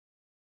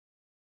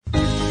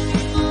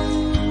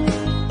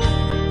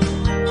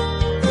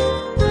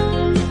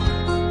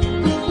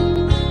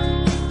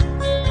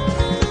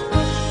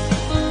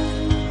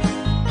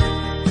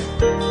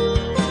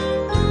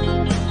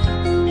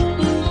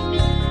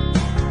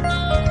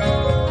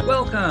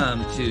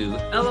Welcome to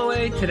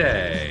LOA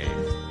Today.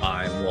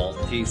 I'm Walt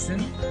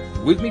Thiessen.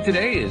 With me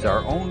today is our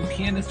own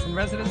pianist in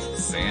residence,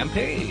 Sam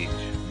Page.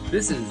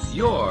 This is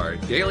your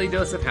daily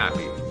dose of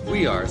happy.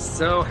 We are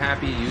so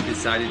happy you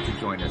decided to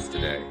join us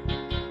today.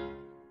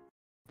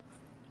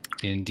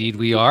 Indeed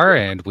we are,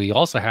 and we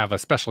also have a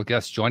special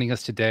guest joining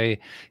us today.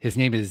 His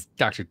name is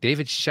Dr.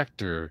 David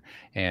Schechter,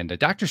 and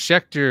Dr.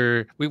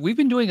 Schechter, we've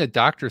been doing a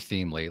doctor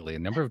theme lately, a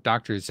number of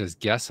doctors as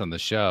guests on the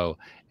show,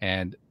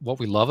 and what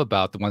we love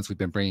about the ones we've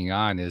been bringing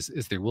on is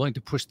they're willing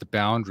to push the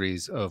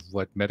boundaries of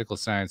what medical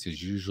science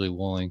is usually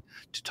willing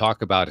to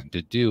talk about and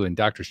to do, and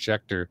Dr.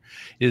 Schechter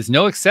is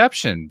no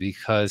exception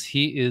because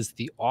he is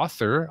the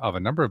author of a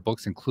number of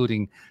books,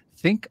 including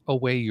Think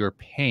Away Your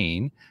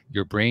Pain.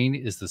 Your brain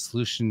is the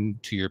solution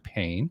to your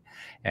pain.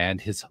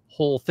 And his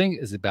whole thing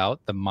is about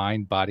the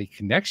mind-body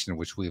connection,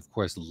 which we, of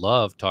course,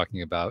 love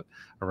talking about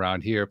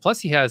around here.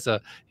 Plus, he has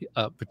a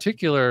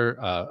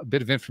particular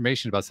bit of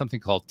information about something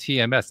called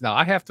TMS. Now,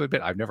 I have to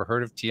admit, I've never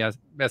heard of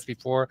TMS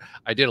before.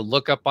 I did a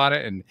look up on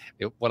it, and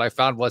what I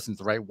found wasn't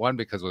the right one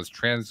because it was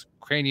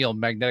transcranial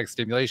magnetic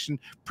stimulation.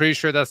 Pretty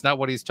sure that's not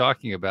what he's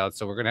talking about,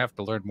 so we're going to have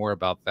to learn more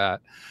about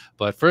that.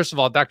 But first of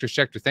all, Dr.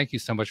 Schechter, thank you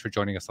so much for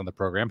joining us on the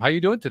program. How are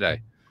you doing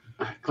today?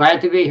 Glad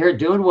to be here.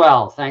 Doing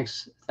well.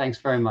 Thanks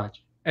very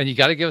much. And you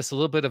got to give us a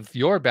little bit of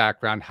your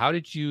background. How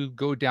did you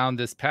go down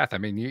this path? I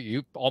mean,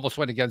 you almost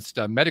went against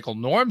medical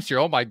norms here.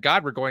 Oh my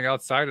God, we're going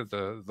outside of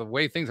the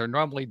way things are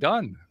normally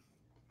done.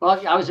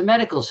 Well, I was a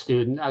medical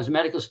student. I was a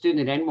medical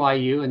student at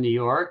NYU in New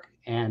York,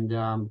 and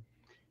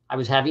I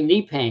was having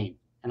knee pain.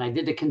 And I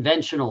did the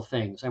conventional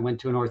things. I went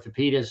to an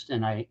orthopedist,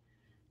 and I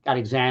got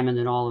examined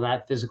and all of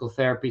that physical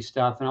therapy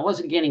stuff, and I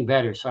wasn't getting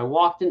better. So I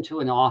walked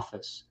into an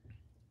office,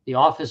 the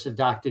office of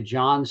Dr.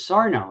 John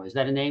Sarno. Is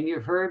that a name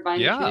you've heard by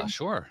any chance? Yeah,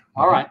 sure.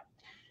 All right.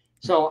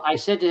 So I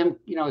said to him,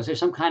 is there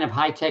some kind of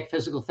high-tech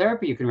physical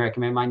therapy you can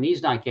recommend? My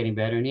knee's not getting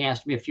better. And he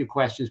asked me a few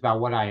questions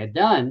about what I had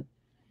done.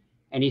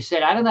 And he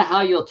said, I don't know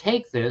how you'll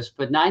take this,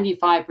 but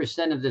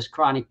 95% of this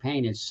chronic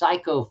pain is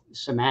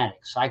psychosomatic,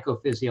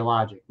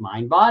 psychophysiologic,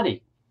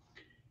 mind-body.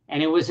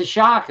 And it was a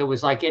shock. It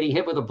was like getting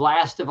hit with a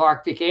blast of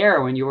Arctic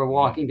air when you were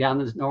walking down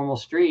this normal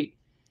street.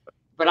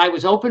 But I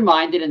was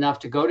open-minded enough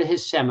to go to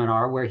his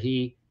seminar where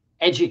he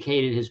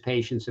educated his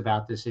patients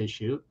about this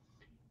issue,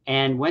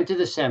 and went to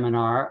the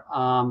seminar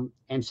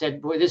and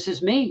said, boy, this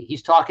is me.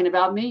 He's talking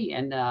about me.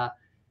 And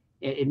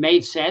it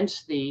made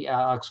sense.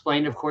 I'll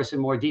explain, of course, in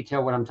more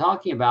detail what I'm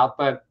talking about.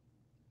 But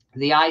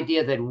the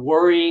idea that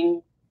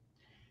worrying,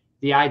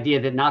 the idea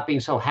that not being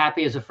so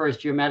happy as a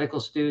first-year medical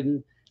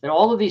student, that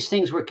all of these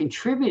things were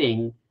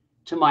contributing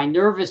to my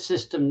nervous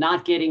system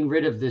not getting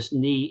rid of this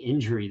knee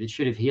injury that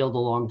should have healed a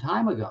long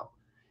time ago.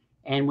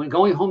 And when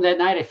going home that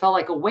night, I felt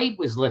like a weight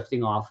was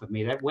lifting off of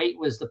me. That weight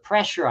was the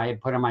pressure I had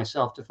put on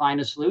myself to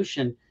find a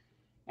solution,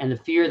 and the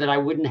fear that I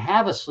wouldn't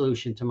have a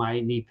solution to my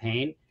knee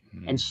pain.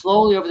 And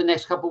slowly over the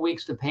next couple of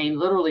weeks, the pain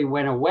literally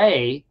went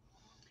away.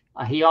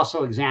 He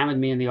also examined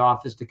me in the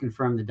office to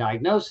confirm the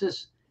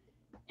diagnosis.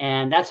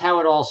 And that's how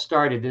it all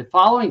started. The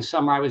following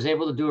summer, I was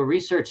able to do a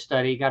research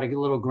study, got a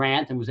little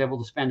grant, and was able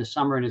to spend the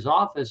summer in his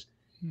office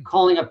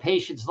calling up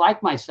patients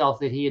like myself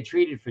that he had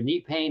treated for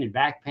knee pain and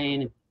back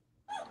pain and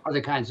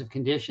other kinds of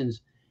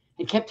conditions,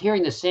 and kept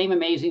hearing the same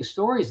amazing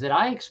stories that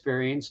I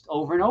experienced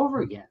over and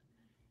over again.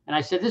 And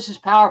I said, this is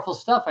powerful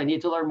stuff. I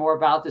need to learn more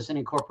about this and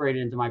incorporate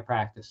it into my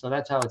practice. So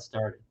that's how it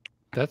started.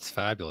 That's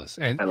fabulous.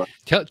 And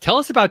tell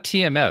us about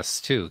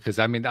TMS too, because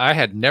I mean, I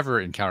had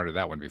never encountered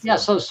that one before. Yeah,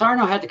 so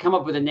Sarno had to come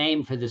up with a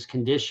name for this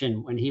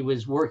condition when he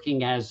was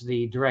working as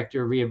the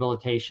director of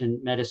rehabilitation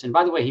medicine.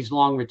 By the way, he's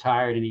long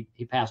retired, and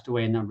he passed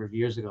away a number of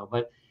years ago.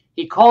 But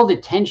he called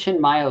it tension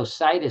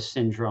myositis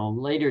syndrome,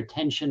 later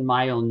tension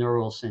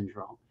myoneural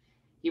syndrome.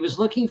 He was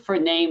looking for a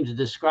name to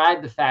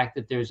describe the fact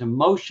that there's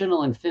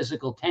emotional and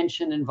physical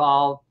tension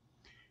involved,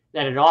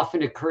 that it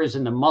often occurs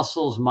in the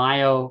muscles,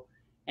 myo,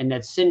 and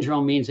that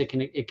syndrome means it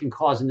can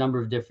cause a number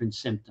of different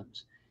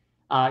symptoms.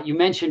 You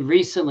mentioned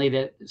recently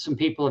that some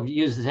people have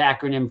used this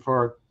acronym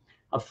for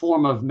a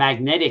form of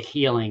magnetic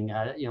healing,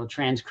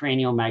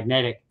 transcranial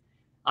magnetic.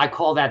 I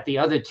call that the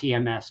other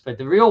TMS, but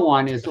the real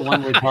one is the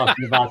one we're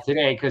talking about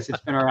today because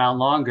it's been around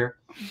longer.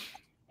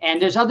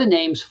 And there's other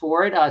names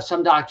for it.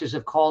 Some doctors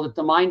have called it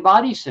the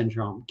mind-body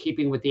syndrome,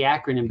 keeping with the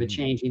acronym but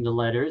changing the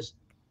letters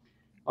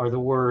or the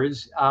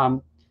words.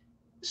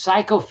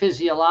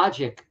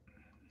 Psychophysiologic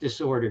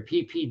disorder,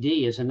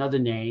 PPD, is another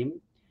name,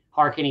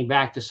 hearkening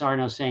back to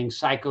Sarno saying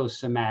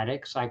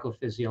psychosomatic,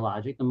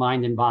 psychophysiologic. The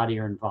mind and body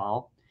are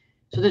involved.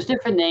 So there's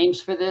different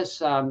names for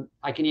this.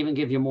 I can even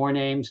give you more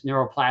names,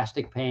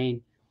 neuroplastic pain.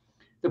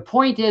 The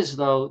point is,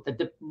 though, that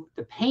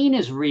the pain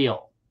is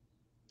real.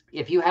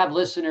 If you have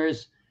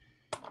listeners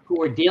who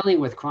are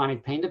dealing with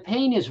chronic pain, the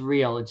pain is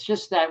real. It's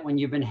just that when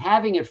you've been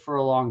having it for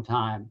a long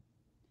time,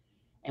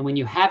 and when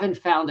you haven't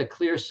found a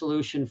clear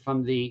solution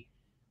from the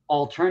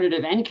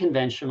alternative and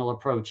conventional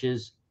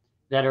approaches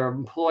that are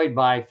employed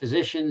by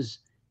physicians,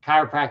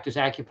 chiropractors,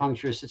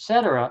 acupuncturists,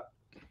 etc.,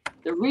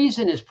 the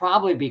reason is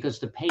probably because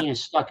the pain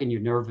is stuck in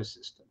your nervous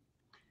system,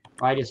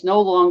 right? It's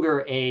no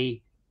longer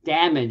a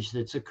damage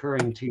that's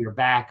occurring to your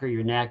back or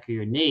your neck or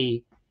your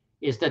knee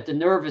is that the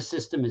nervous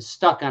system is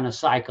stuck on a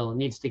cycle. It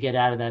needs to get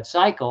out of that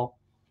cycle.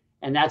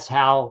 And that's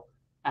how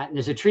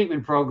there's a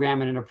treatment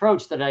program and an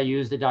approach that I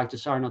use that Dr.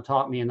 Sarno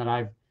taught me and that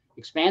I've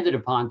expanded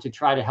upon to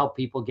try to help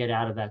people get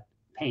out of that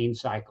pain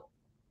cycle.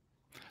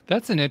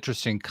 That's an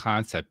interesting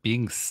concept,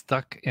 being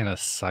stuck in a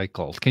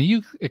cycle. Can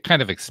you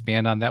kind of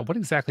expand on that? What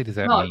exactly does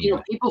that Well, mean?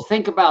 people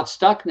think about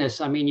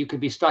stuckness. I mean, you could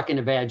be stuck in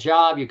a bad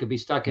job. You could be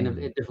stuck in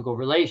a difficult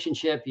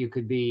relationship. You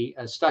could be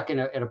stuck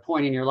at a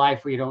point in your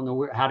life where you don't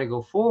know how to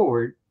go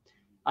forward.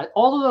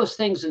 All of those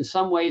things in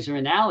some ways are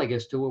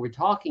analogous to what we're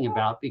talking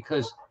about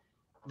because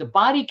the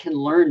body can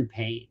learn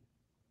pain.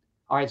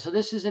 All right. So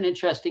this is an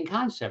interesting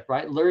concept,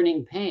 right?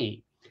 Learning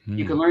pain.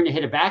 You can learn to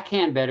hit a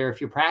backhand better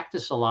if you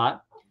practice a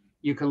lot.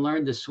 You can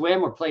learn to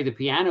swim or play the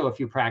piano if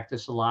you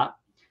practice a lot.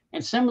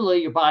 And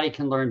similarly, your body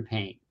can learn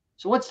pain.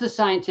 So what's the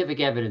scientific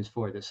evidence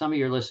for this? Some of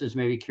your listeners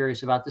may be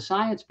curious about the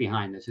science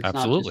behind this. It's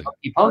Absolutely. not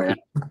just hokey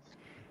pokey.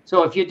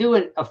 So if you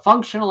do a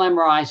functional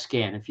MRI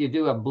scan, if you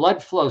do a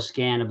blood flow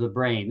scan of the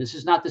brain, this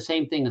is not the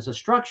same thing as a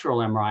structural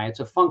MRI. It's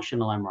a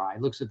functional MRI.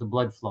 It looks at the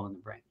blood flow in the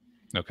brain.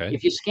 Okay.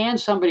 If you scan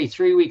somebody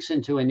 3 weeks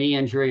into a knee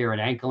injury or an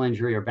ankle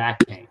injury or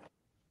back pain,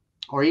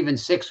 or even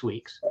 6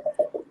 weeks,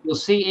 you'll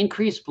see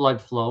increased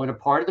blood flow in a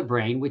part of the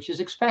brain, which is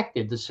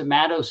expected, the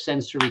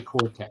somatosensory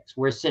cortex,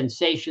 where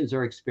sensations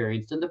are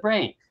experienced in the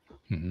brain.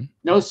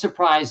 No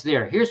surprise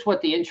there. Here's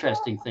what the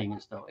interesting thing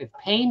is, though. If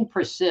pain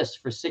persists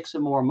for 6 or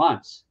more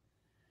months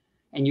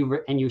and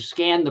you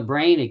scan the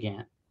brain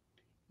again,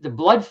 the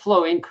blood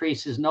flow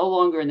increase is no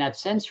longer in that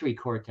sensory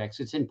cortex.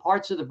 It's in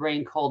parts of the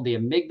brain called the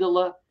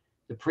amygdala,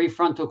 the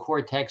prefrontal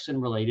cortex,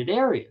 and related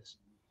areas.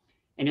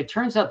 And it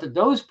turns out that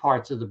those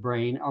parts of the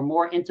brain are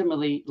more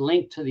intimately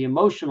linked to the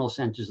emotional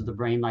centers of the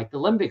brain, like the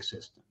limbic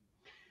system.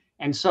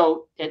 And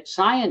so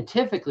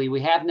scientifically,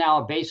 we have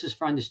now a basis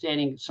for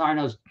understanding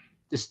Sarno's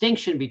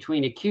distinction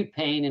between acute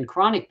pain and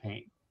chronic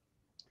pain.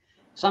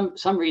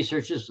 Some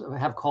researchers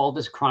have called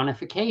this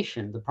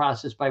chronification, the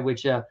process by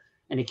which an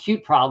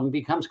acute problem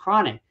becomes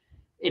chronic.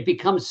 It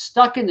becomes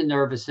stuck in the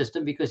nervous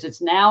system because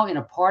it's now in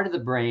a part of the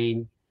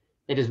brain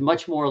that is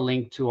much more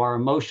linked to our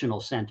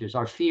emotional centers,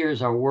 our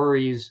fears, our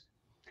worries,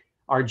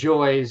 our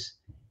joys.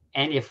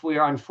 And if we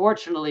are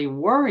unfortunately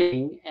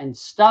worrying and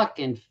stuck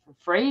and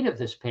afraid of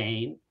this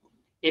pain,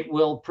 it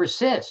will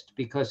persist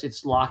because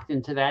it's locked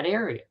into that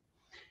area.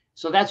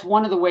 So that's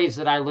one of the ways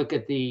that I look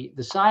at the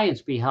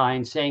science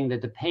behind saying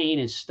that the pain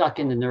is stuck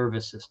in the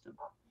nervous system.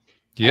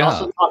 Yeah. I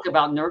also talk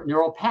about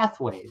neural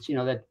pathways,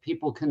 that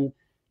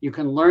you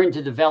can learn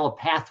to develop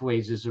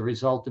pathways as a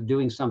result of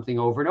doing something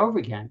over and over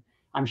again.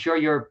 I'm sure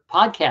your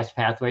podcast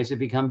pathways have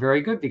become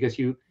very good because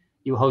you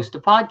host a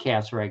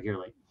podcast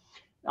regularly.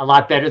 A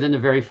lot better than the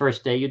very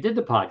first day you did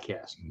the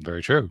podcast.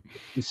 Very true.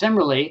 And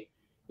similarly,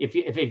 if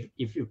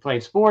you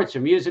played sports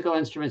or musical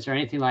instruments or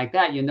anything like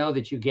that, you know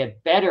that you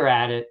get better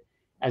at it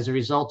as a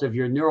result of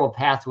your neural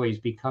pathways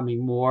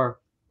becoming more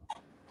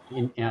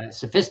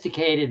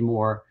sophisticated,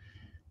 more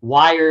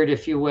wired,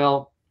 if you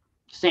will.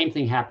 Same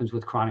thing happens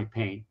with chronic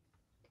pain.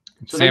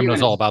 So Sam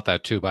knows all about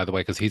that too, by the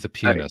way, because he's a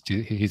pianist.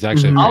 He's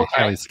actually a very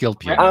highly skilled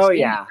pianist. Oh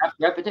yeah.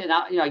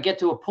 Now, I get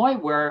to a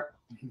point where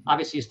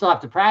obviously you still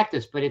have to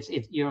practice, but it's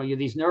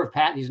these neural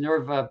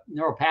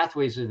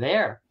pathways are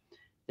there.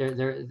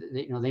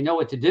 They know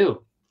what to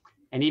do.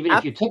 And even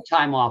if you took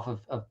time off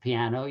of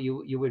piano,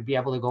 you would be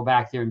able to go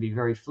back there and be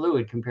very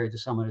fluid compared to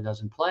someone who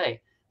doesn't play.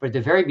 But at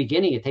the very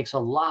beginning, it takes a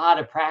lot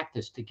of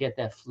practice to get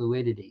that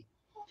fluidity.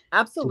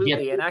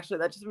 Absolutely. And actually,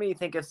 that just made me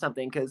think of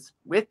something, because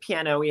with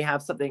piano, we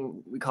have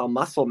something we call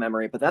muscle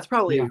memory, but that's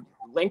probably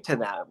linked to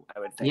that, I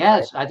would think.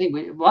 Yes, right? I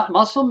think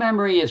muscle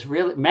memory is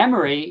really,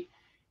 memory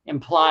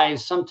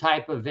implies some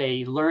type of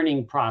a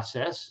learning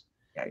process.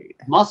 Yeah.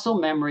 Muscle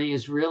memory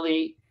is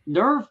really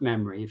nerve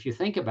memory, if you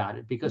think about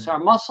it, because our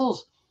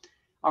muscles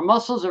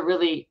are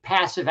really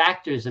passive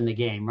actors in the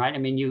game, right? I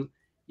mean, you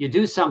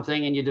do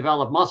something and you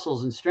develop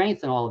muscles and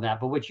strength and all of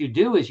that. But what you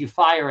do is you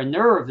fire a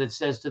nerve that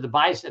says to the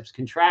biceps,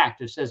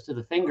 contract, or says to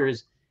the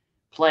fingers,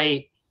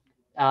 play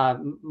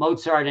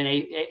Mozart in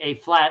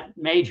a flat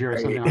major or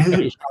something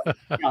like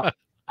that.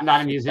 I'm not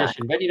a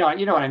musician, but you know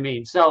what I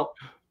mean. So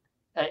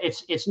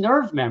it's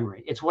nerve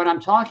memory. It's what I'm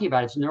talking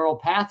about. It's neural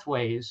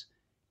pathways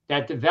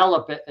that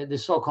develop the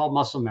so-called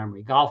muscle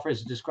memory.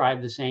 Golfers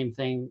describe the same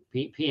thing.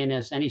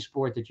 Pianists, any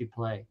sport that you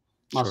play,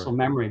 muscle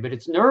memory, but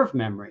it's nerve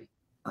memory.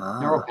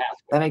 Neural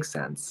pathways. That makes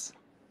sense.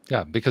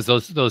 Yeah, because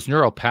those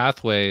neural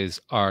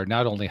pathways are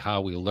not only how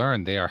we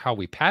learn, they are how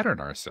we pattern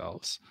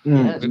ourselves.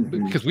 Yes.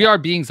 Because we are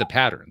beings of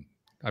pattern.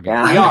 I mean,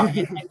 we are.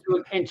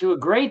 And to a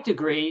great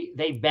degree,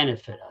 they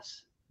benefit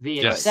us.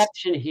 The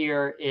exception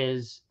here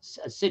is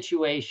a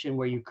situation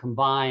where you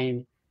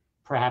combine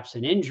perhaps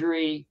an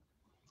injury,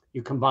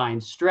 you combine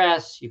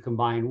stress, you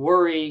combine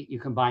worry, you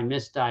combine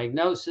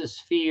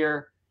misdiagnosis,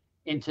 fear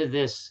into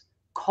this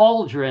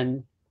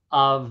cauldron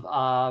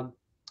of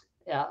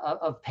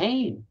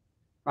pain,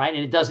 right?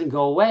 And it doesn't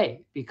go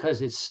away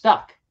because it's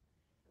stuck.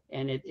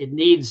 And it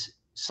needs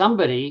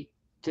somebody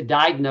to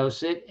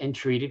diagnose it and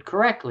treat it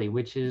correctly,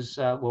 which is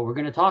what we're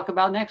going to talk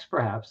about next,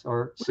 perhaps,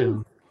 or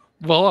soon.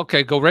 Well,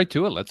 okay, go right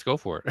to it. Let's go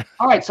for it.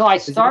 All right. So I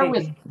start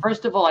with,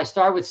 first of all, I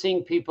start with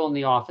seeing people in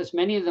the office.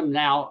 Many of them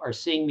now are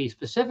seeing me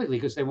specifically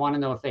because they want to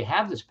know if they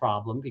have this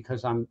problem,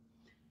 because I'm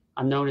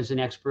known as an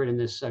expert in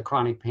this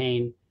chronic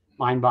pain,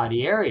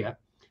 mind-body area.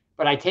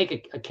 But I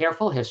take a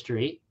careful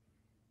history,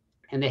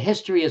 and the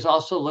history is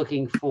also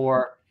looking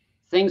for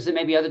things that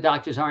maybe other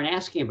doctors aren't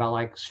asking about,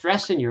 like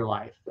stress in your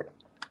life,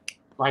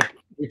 like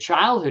your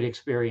childhood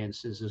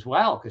experiences as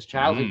well, because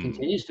childhood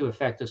continues to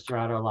affect us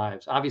throughout our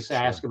lives. Obviously,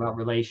 I ask about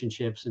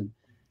relationships and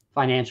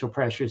financial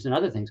pressures and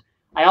other things.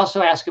 I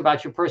also ask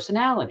about your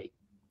personality.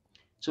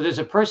 So there's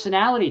a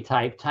personality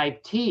type,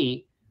 type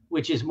T,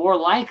 which is more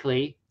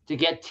likely to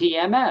get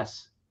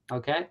TMS,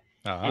 okay?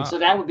 And so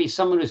that would be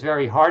someone who's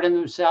very hard on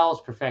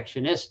themselves,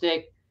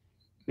 perfectionistic,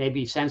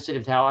 maybe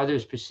sensitive to how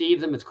others perceive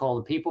them. It's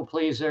called a people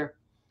pleaser.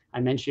 I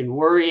mentioned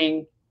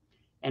worrying,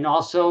 and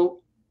also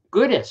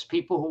goodists,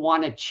 people who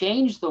want to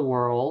change the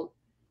world,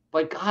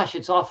 but gosh,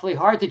 it's awfully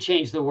hard to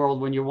change the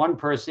world when you're one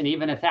person.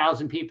 Even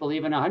 1,000 people,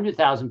 even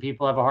 100,000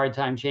 people have a hard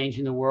time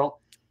changing the world.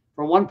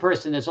 For one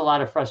person, there's a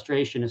lot of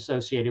frustration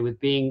associated with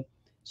being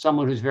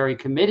someone who's very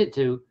committed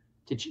to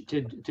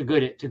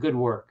good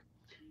work.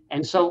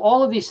 And so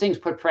all of these things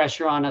put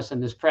pressure on us,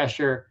 and this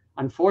pressure,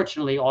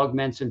 unfortunately,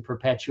 augments and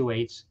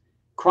perpetuates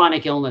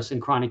chronic illness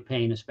and chronic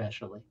pain,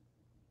 especially.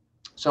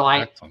 So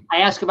I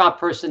ask about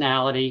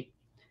personality.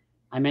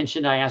 I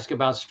mentioned I ask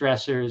about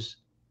stressors,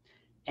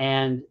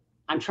 and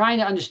I'm trying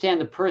to understand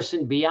the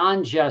person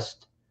beyond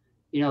just,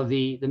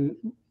 the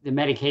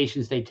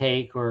medications they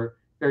take or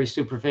very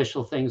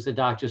superficial things that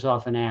doctors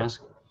often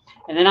ask.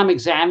 And then I'm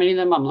examining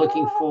them. I'm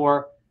looking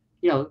for,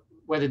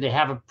 whether they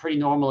have a pretty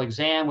normal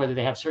exam, whether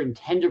they have certain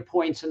tender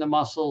points in the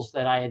muscles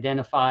that I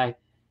identify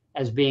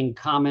as being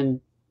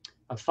common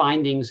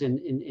findings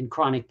in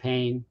chronic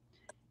pain.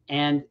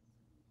 And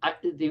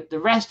the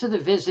rest of the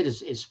visit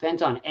is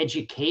spent on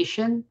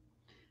education,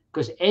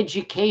 because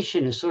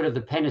education is sort of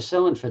the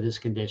penicillin for this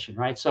condition,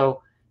 right?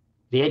 So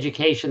the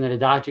education that a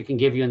doctor can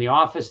give you in the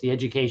office, the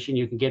education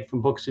you can get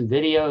from books and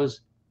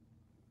videos,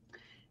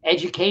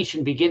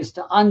 education begins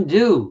to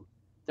undo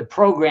the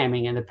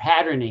programming and the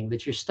patterning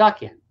that you're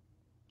stuck in.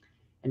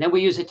 And then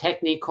we use a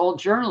technique called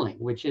journaling,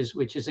 which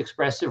is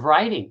expressive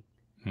writing.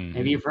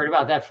 Maybe you've heard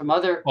about that from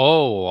other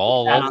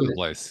all over the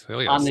place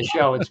on the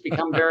show. It's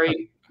become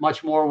very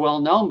much more well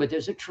known, but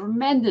there's a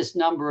tremendous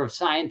number of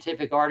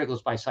scientific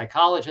articles by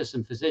psychologists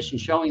and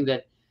physicians showing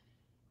that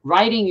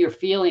writing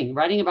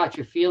about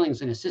your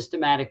feelings in a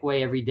systematic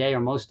way every day or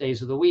most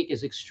days of the week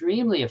is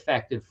extremely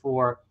effective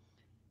for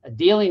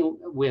dealing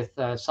with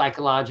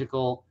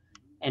psychological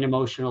and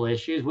emotional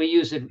issues. We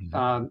use it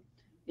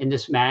in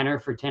this manner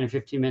for 10 or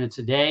 15 minutes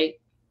a day,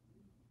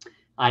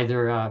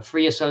 either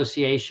free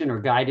association or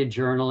guided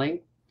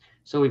journaling.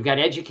 So we've got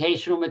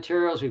educational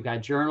materials, we've got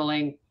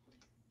journaling.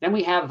 Then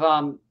we have,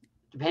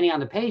 depending on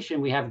the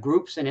patient, we have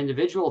groups and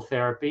individual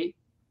therapy.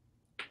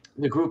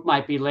 The group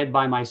might be led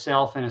by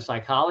myself and a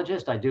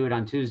psychologist. I do it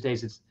on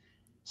Tuesdays at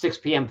 6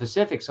 p.m.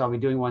 Pacific, so I'll be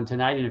doing one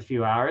tonight in a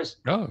few hours,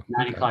 9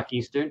 o'clock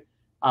Eastern.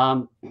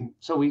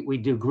 So we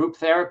do group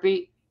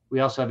therapy.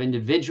 We also have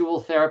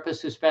individual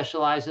therapists who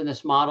specialize in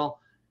this model.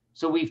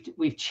 So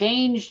we've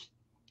changed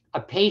a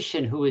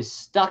patient who is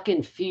stuck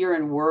in fear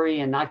and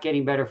worry and not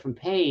getting better from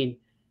pain,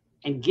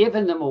 and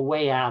given them a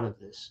way out of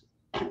this,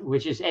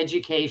 which is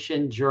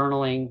education,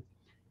 journaling,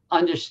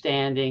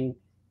 understanding,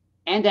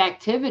 and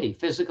activity,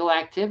 physical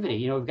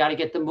activity. We've got to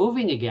get them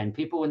moving again.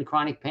 People with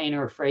chronic pain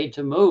are afraid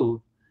to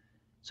move.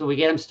 So we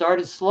get them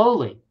started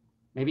slowly,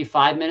 maybe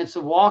 5 minutes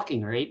of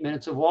walking or 8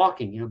 minutes of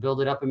walking,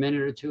 build it up a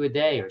minute or two a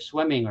day, or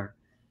swimming, or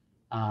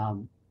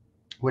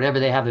whatever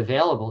they have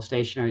available,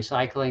 stationary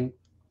cycling.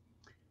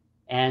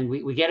 And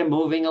we get them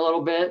moving a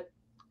little bit.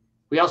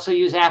 We also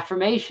use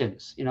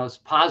affirmations, it's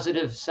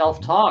positive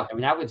self-talk. I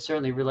mean, that would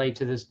certainly relate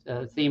to this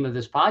theme of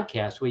this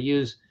podcast. We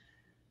use,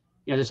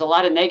 there's a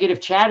lot of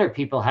negative chatter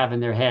people have in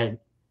their head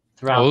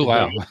throughout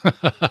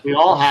the day. We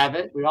all have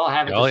it. We all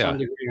have it to some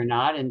degree or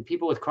not. And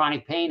people with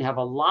chronic pain have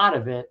a lot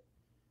of it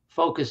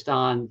focused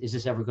on, is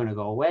this ever going to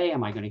go away?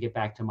 Am I going to get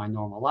back to my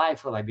normal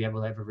life? Will I be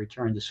able to ever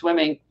return to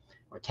swimming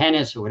or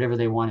tennis or whatever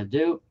they want to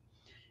do?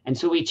 And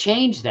so we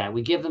change that.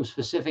 We give them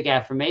specific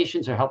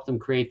affirmations or help them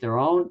create their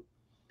own.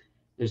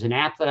 There's an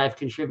app that I've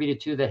contributed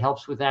to that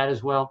helps with that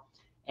as well.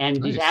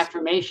 And these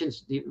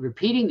affirmations,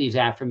 repeating these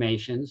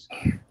affirmations,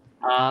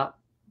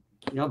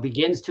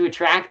 begins to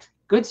attract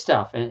good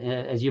stuff,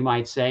 as you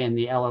might say, in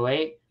the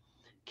LOA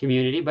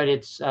community. But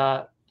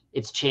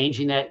it's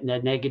changing that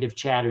negative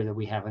chatter that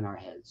we have in our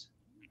heads.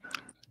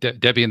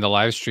 Debbie in the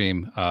live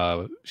stream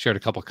shared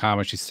a couple of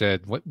comments. She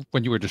said,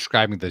 when you were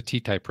describing the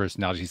T-type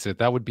personality, she said,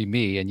 that would be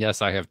me. And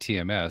yes, I have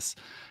TMS.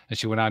 And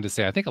she went on to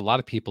say, I think a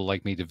lot of people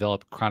like me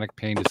develop chronic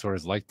pain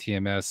disorders like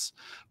TMS,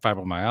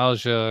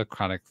 fibromyalgia,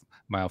 chronic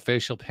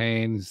myofascial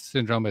pain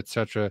syndrome,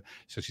 etc.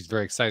 So she's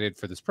very excited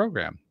for this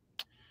program.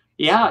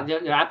 Yeah,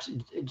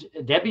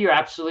 Debbie, you're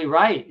absolutely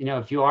right.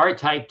 If you are a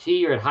type T,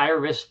 you're at higher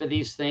risk for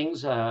these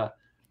things.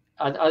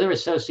 other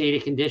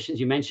associated conditions,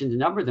 you mentioned a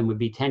number of them, would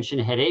be tension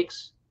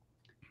headaches,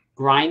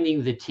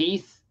 grinding the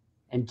teeth,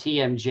 and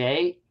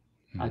TMJ,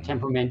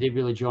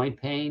 temporomandibular joint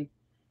pain,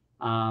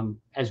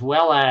 as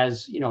well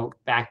as,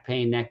 back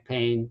pain, neck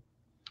pain,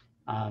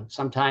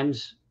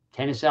 sometimes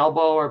tennis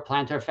elbow or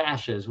plantar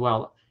fascia as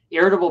well.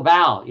 Irritable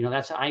bowel,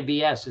 that's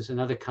IBS, is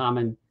another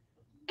common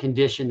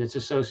condition that's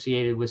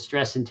associated with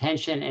stress and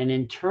tension and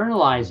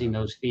internalizing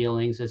those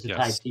feelings as a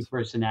type T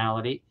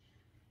personality.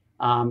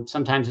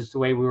 Sometimes it's the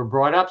way we were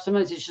brought up.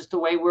 Sometimes it's just the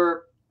way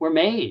we're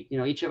made.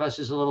 Each of us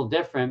is a little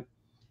different.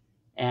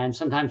 And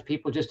sometimes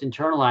people just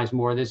internalize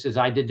more of this, as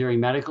I did during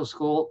medical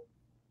school,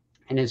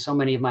 and as so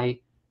many of my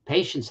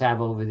patients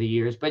have over the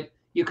years. But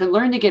you can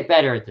learn to get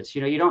better at this.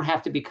 You don't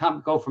have to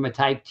go from a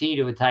type T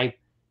to a type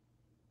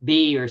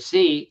B or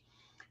C,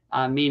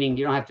 meaning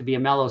you don't have to be a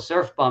mellow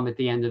surf bum at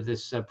the end of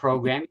this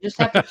program. You just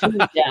have to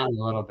tune it down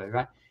a little bit,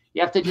 right?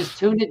 You have to just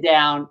tune it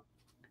down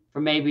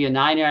from maybe a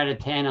 9 out of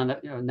 10 on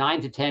the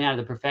 9 to 10 out of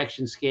the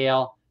perfection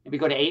scale. Maybe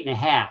go to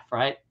 8.5,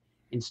 right?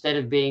 Instead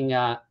of being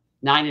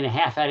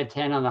 9.5 out of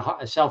 10 on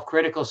the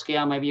self-critical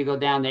scale, maybe you go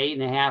down to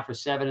 8.5 or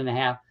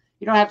 7.5.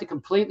 You don't have to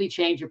completely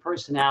change your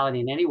personality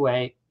in any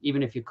way,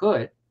 even if you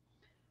could,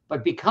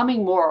 but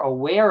becoming more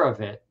aware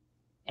of it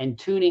and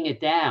tuning it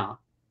down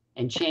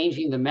and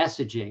changing the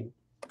messaging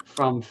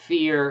from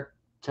fear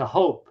to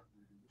hope,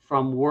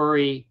 from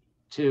worry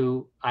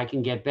to I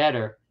can get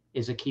better,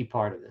 is a key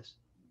part of this.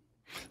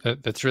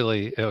 That's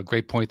really a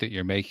great point that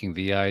you're making.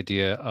 The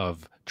idea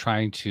of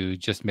trying to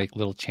just make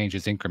little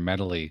changes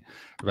incrementally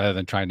rather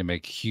than trying to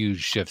make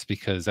huge shifts,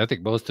 because I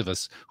think most of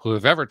us who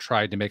have ever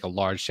tried to make a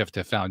large shift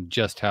have found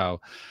just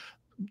how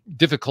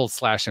difficult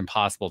 /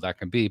 impossible that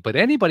can be. But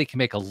anybody can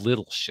make a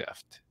little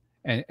shift.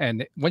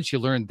 And once you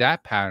learn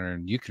that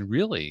pattern, you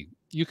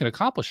can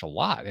accomplish a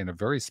lot in a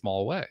very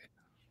small way.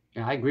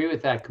 Yeah, I agree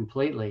with that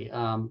completely.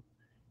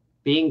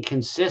 Being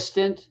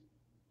consistent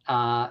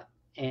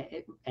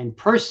and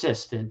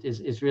persistent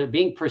is really,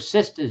 being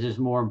persistent is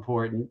more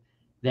important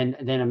than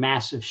a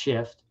massive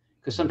shift,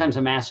 because sometimes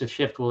a massive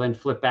shift will then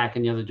flip back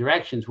in the other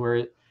directions,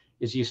 where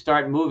as you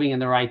start moving in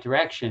the right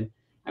direction.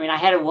 I mean, I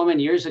had a woman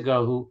years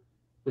ago who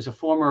was a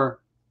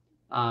former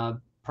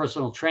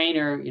personal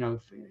trainer,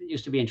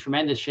 used to be in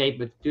tremendous shape,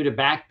 but due to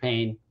back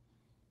pain,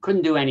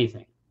 couldn't do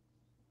anything.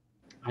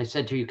 I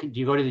said to her, do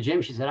you go to the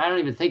gym? She said, I don't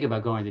even think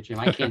about going to the gym.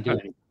 I can't do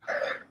anything.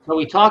 So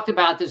we talked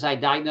about this. I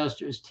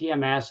diagnosed her as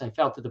TMS. I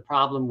felt that the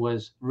problem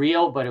was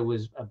real, but it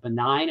was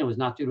benign. It was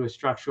not due to a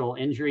structural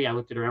injury. I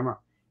looked at her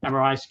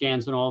MRI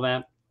scans and all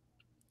that.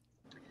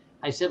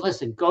 I said,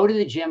 listen, go to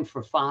the gym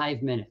for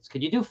 5 minutes.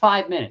 Could you do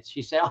 5 minutes?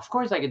 She said, of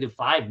course I could do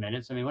 5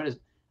 minutes. I mean,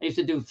 I used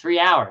to do 3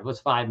 hours. What's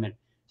 5 minutes?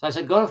 So I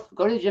said, go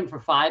to the gym for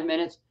 5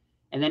 minutes,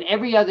 and then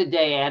every other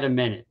day add a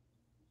minute.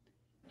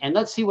 And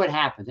let's see what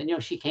happens.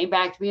 And, she came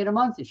back to me in a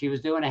month, and she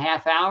was doing a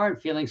half hour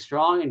and feeling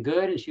strong and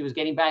good, and she was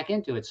getting back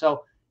into it.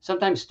 So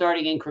sometimes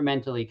starting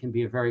incrementally can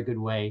be a very good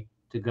way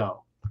to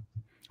go.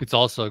 It's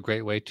also a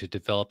great way to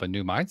develop a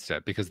new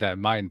mindset, because that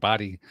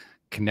mind-body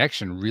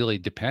connection really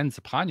depends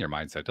upon your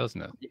mindset,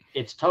 doesn't it?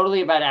 It's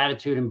totally about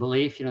attitude and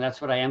belief.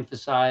 That's what I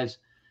emphasize.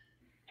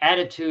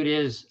 Attitude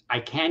is, I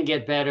can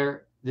get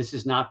better. This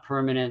is not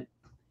permanent.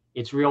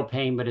 It's real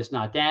pain, but it's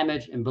not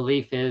damage. And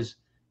belief is,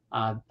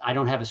 I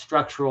don't have a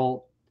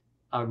structural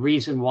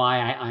reason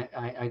why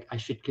I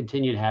should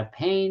continue to have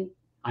pain.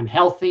 I'm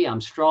healthy.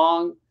 I'm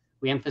strong.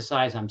 We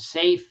emphasize I'm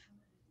safe.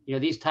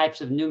 These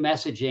types of new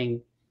messaging,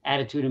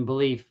 attitude and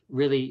belief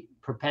really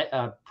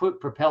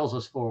propels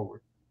us forward.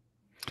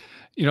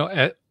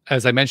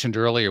 As I mentioned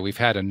earlier, we've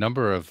had a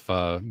number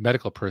of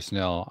medical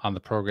personnel on the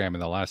program in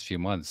the last few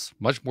months,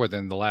 much more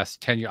than the last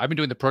 10 years. I've been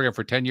doing the program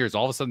for 10 years.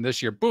 All of a sudden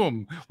this year,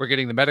 boom, we're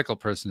getting the medical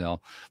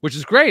personnel, which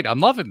is great. I'm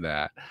loving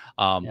that.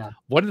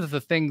 One of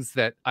the things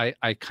that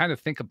I kind of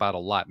think about a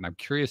lot, and I'm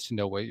curious to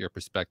know what your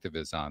perspective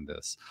is on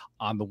this.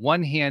 On the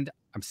one hand,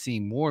 I'm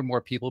seeing more and more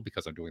people,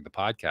 because I'm doing the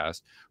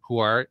podcast, who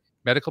are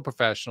medical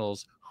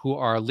professionals who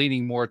are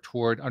leaning more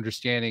toward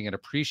understanding and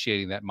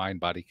appreciating that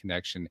mind-body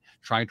connection,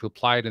 trying to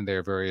apply it in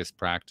their various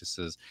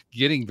practices,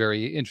 getting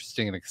very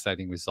interesting and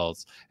exciting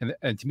results.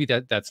 And to me,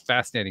 that's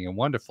fascinating and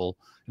wonderful.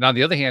 And on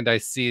the other hand, I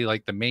see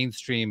like the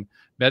mainstream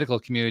medical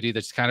community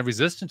that's kind of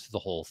resistant to the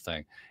whole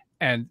thing.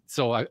 And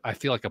so I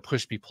feel like a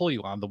push me pull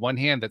you. On the one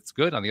hand, that's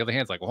good. On the other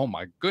hand, it's like, oh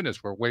my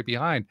goodness, we're way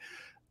behind.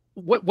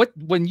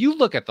 When you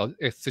look at the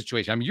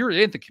situation, I mean, you're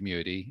in the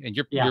community and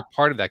you're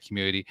part of that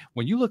community.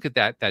 When you look at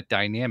that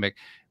dynamic,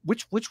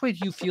 which way do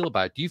you feel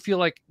about it? Do you feel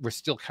like we're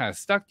still kind of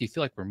stuck? Do you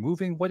feel like we're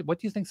moving? What do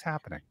you think's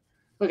happening?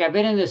 Look, I've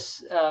been in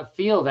this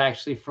field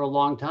actually for a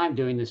long time,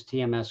 doing this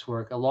TMS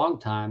work, a long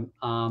time.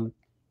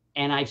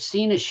 And I've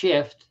seen a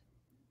shift.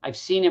 I've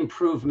seen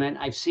improvement.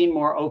 I've seen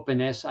more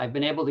openness. I've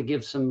been able to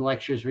give some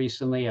lectures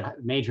recently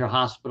at major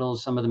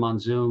hospitals, some of them on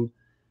Zoom.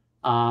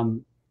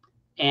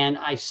 And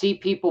I see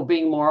people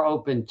being more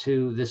open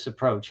to this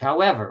approach.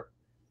 However,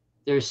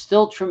 there's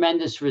still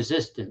tremendous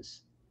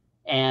resistance.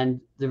 And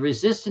the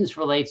resistance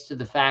relates to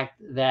the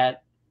fact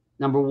that,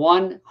 number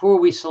one, who are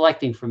we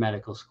selecting for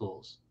medical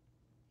schools?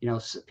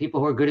 people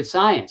who are good at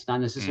science,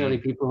 not necessarily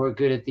people who are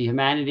good at the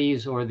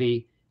humanities or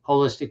the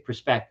holistic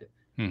perspective.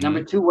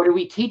 Number two, what are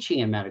we teaching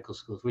in medical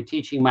schools? We're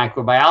teaching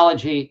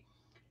microbiology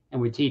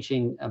and we're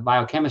teaching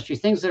biochemistry,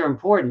 things that are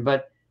important,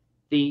 but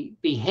the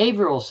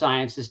behavioral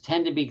sciences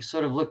tend to be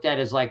sort of looked at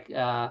as like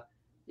the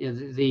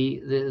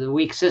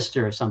weak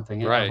sister or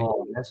something. Right. Of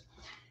all of this.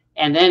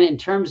 And then in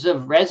terms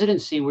of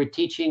residency, we're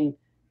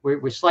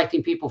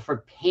selecting people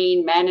for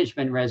pain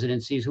management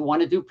residencies who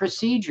want to do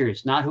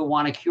procedures, not who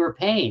want to cure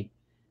pain.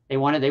 They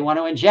want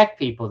to inject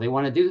people. They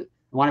want to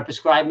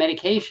prescribe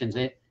medications.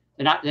 They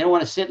don't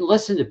want to sit and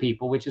listen to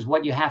people, which is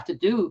what you have to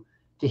do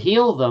to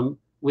heal them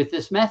with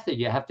this method.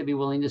 You have to be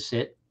willing to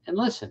sit and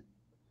listen.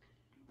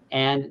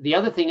 And the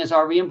other thing is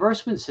our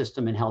reimbursement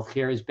system in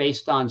healthcare is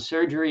based on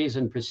surgeries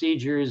and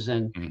procedures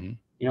and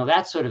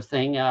that sort of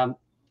thing.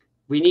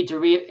 We need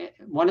to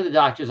one of the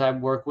doctors I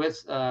work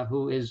with,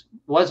 who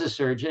was a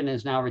surgeon,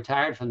 is now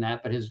retired from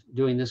that, but is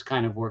doing this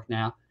kind of work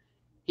now.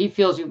 He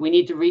feels we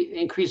need to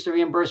increase the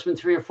reimbursement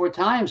 3 or 4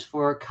 times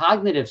for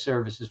cognitive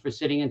services, for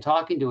sitting and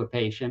talking to a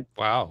patient.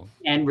 Wow.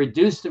 And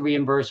reduce the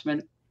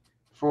reimbursement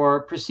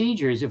for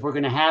procedures if we're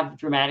going to have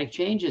dramatic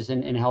changes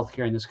in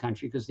healthcare in this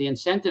country, because the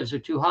incentives are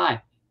too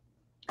high.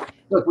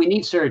 Look, we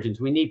need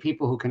surgeons. We need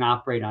people who can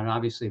operate on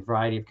obviously a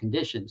variety of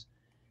conditions.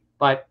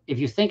 But if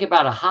you think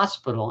about a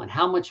hospital and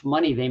how much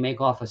money they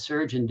make off a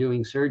surgeon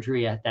doing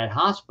surgery at that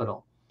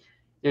hospital,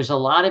 there's a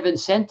lot of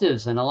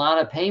incentives and a lot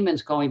of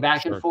payments going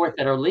back and forth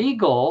that are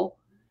legal,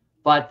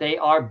 but they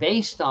are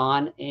based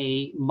on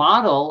a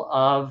model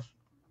of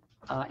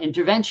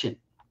intervention.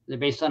 They're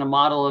based on a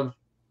model of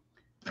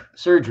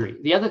surgery.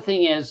 The other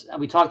thing is,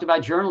 we talked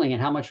about journaling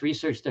and how much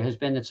research there has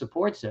been that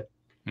supports it.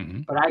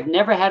 But I've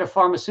never had a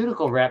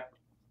pharmaceutical rep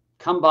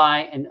come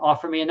by and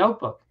offer me a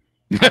notebook.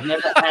 I've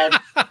never had.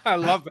 I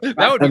love it.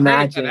 That would be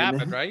great if that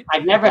happened, right?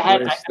 I've never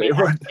had.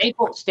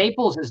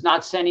 Staples is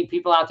not sending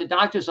people out to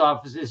doctors'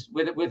 offices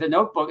with a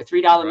notebook, a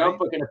 $3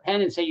 notebook and a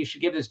pen, and say you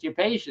should give this to your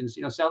patients.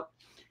 So,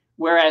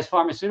 whereas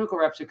pharmaceutical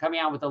reps are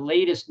coming out with the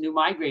latest new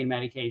migraine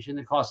medication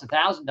that costs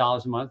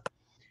 $1,000 a month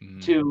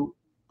to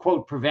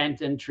quote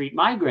prevent and treat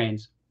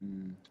migraines.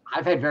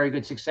 I've had very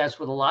good success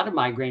with a lot of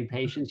migraine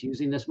patients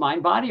using this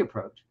mind-body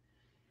approach.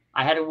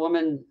 I had a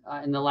woman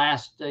in the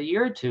last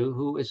year or two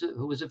who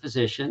was a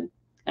physician,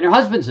 and her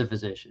husband's a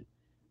physician,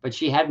 but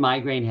she had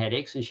migraine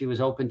headaches and she was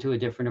open to a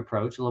different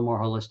approach, a little more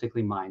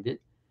holistically minded.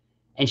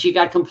 And she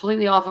got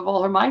completely off of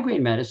all her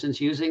migraine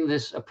medicines using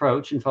this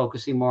approach and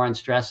focusing more on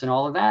stress and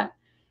all of that.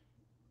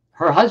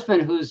 Her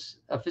husband, who's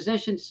a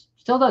physician,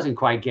 still doesn't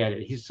quite get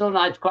it. He's still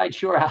not quite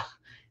sure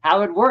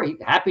how it works.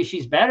 He's happy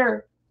she's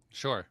better.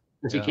 Sure.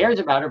 Because he cares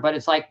about her, but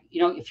it's like,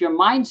 if your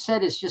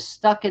mindset is just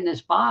stuck in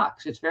this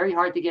box, it's very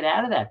hard to get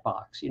out of that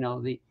box.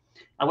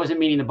 I wasn't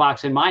meaning the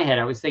box in my head.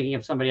 I was thinking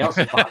of somebody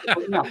else's box.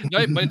 But, no,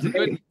 but it's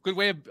a good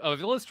way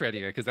of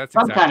illustrating it, because that's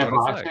some exactly kind of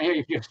box. Like.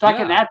 If you're stuck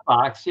in that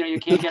box, you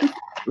can't get.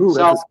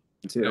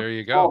 There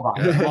you go.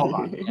 Small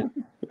box. Yeah.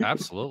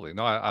 Absolutely.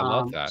 No, I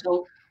love that.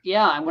 So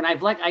and when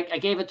I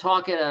gave a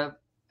talk at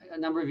a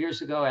number of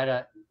years ago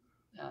at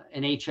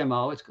an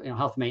HMO, it's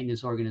health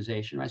maintenance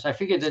organization, right? So I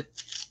figured that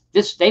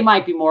they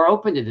might be more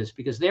open to this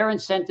because their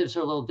incentives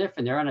are a little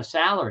different. They're on a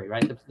salary,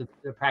 right?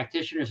 The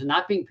practitioners are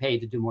not being paid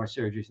to do more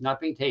surgeries,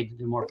 not being paid to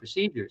do more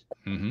procedures.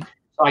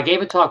 So I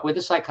gave a talk with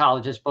a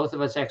psychologist, both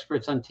of us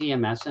experts on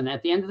TMS. And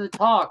at the end of the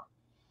talk,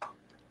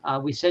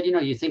 we said,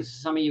 you think this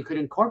is something you could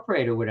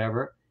incorporate or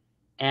whatever.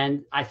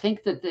 And I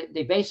think that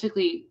they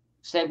basically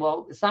said,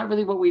 well, it's not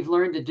really what we've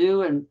learned to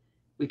do. And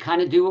we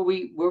kind of do what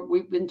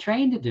we've been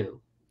trained to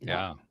do.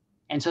 Yeah.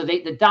 And so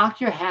the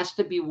doctor has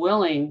to be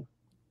willing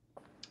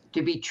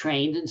to be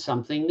trained in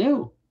something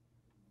new.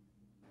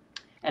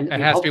 And it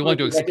has to be willing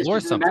to explore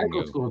something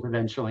medical new. Schools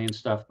eventually and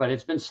stuff, but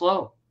it's been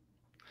slow.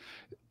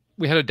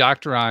 We had a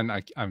doctor on,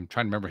 I'm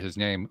trying to remember his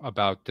name,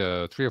 about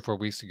 3 or 4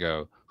 weeks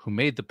ago, who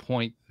made the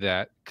point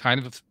that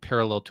kind of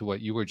parallel to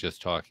what you were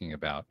just talking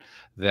about,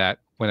 that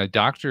when a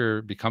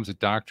doctor becomes a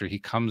doctor, he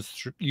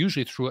comes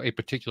usually through a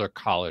particular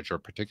college or a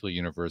particular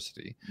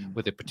university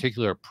with a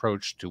particular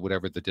approach to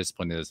whatever the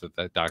discipline is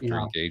that doctor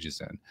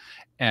engages in.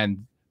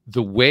 And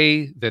the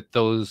way that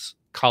those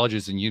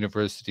colleges and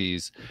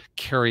universities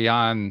carry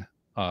on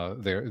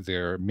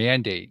their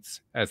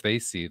mandates as they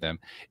see them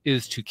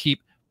is to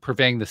keep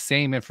purveying the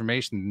same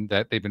information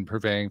that they've been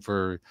purveying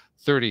for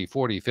 30,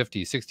 40,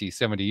 50, 60,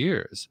 70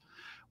 years,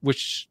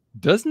 which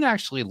doesn't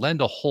actually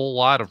lend a whole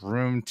lot of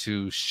room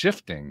to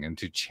shifting and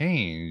to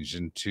change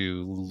and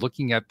to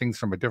looking at things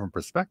from a different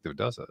perspective,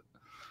 does it?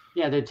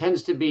 Yeah, there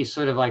tends to be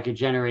sort of like a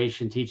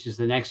generation teaches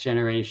the next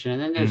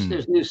generation, and then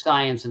there's new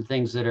science and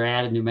things that are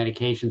added, new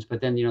medications, but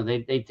then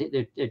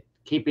they're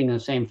keeping the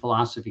same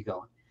philosophy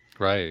going.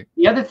 Right.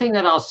 The other thing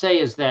that I'll say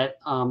is that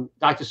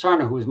Dr.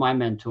 Sarno, who was my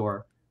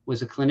mentor,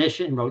 was a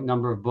clinician, wrote a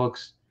number of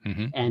books,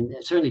 and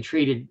certainly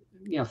treated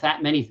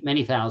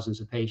many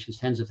thousands of patients,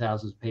 tens of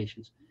thousands of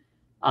patients.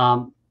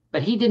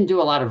 But he didn't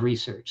do a lot of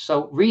research.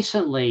 So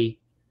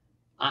recently,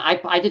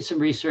 I did some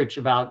research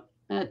about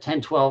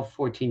 10, 12,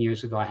 14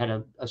 years ago. I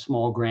had a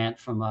small grant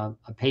from a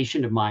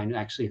patient of mine,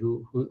 actually,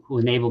 who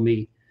enabled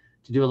me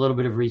to do a little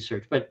bit of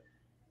research. But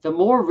the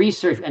more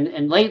research,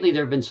 and lately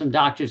there have been some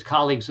doctors,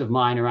 colleagues of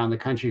mine around the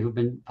country who've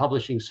been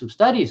publishing some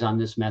studies on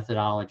this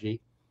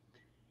methodology.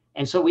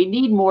 And so we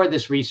need more of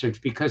this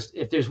research, because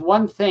if there's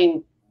one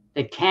thing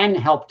that can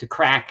help to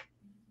crack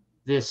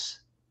this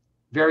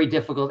very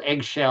difficult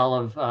eggshell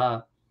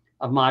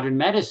of modern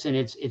medicine,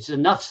 it's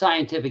enough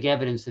scientific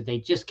evidence that they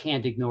just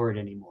can't ignore it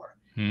anymore.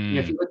 You know,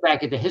 if you look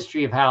back at the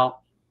history of how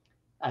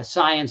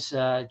science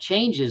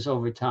changes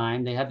over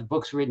time, they have the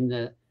books written,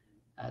 the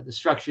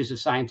structures of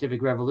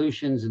scientific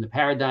revolutions and the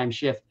paradigm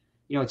shift.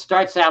 You know, it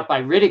starts out by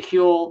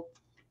ridicule,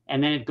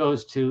 and then it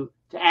goes to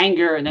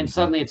anger, and then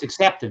suddenly it's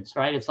acceptance,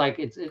 right? It's like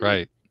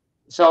right.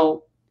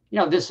 So, you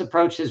know, this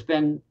approach has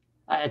been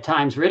at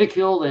times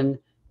ridiculed, and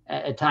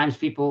at times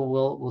people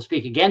will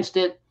speak against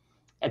it.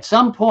 At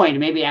some point,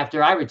 maybe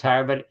after I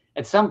retire, but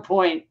at some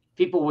point,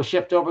 people will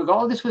shift over and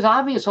go, oh, this was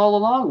obvious all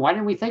along. Why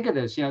didn't we think of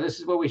this? You know, this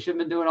is what we should have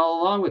been doing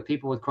all along with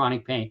people with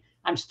chronic pain.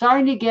 I'm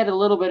starting to get a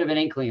little bit of an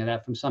inkling of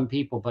that from some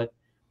people, but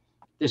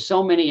there's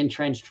so many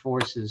entrenched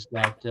forces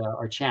that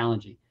are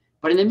challenging.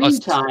 But in the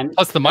meantime,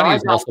 plus the money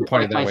is also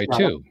pointed that way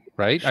too,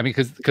 right? I mean,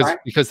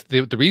 because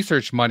the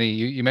research money,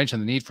 you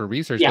mentioned the need for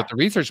research, but the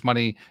research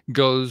money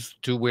goes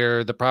to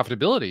where the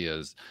profitability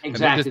is.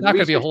 Exactly. And there's not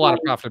going to be a whole lot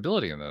of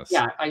profitability in this.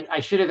 Yeah, I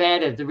should have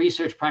added, the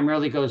research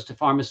primarily goes to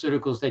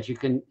pharmaceuticals that you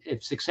can,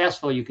 if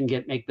successful, you can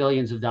make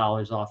billions of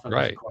dollars off of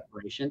as a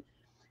corporation.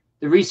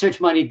 The research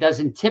money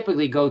doesn't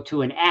typically go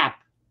to an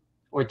app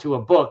or to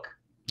a book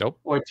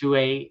or to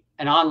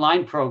an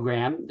online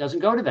program. Doesn't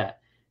go to that.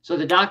 So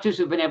the doctors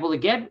who've been able to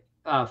get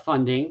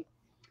funding,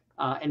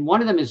 and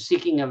one of them is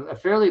seeking a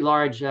fairly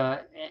large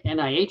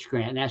NIH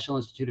grant, National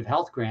Institute of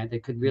Health grant,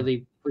 that could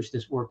really push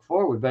this work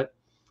forward. But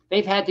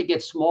they've had to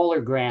get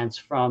smaller grants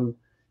from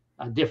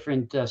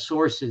different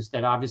sources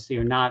that obviously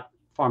are not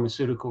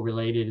pharmaceutical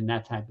related and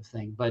that type of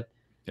thing. But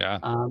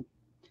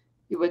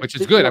which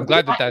is good. I'm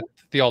glad that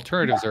the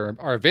alternatives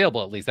are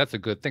available. At least that's a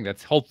good thing.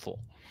 That's hopeful.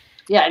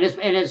 Yeah, and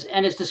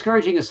it's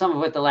discouraging as some of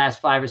what the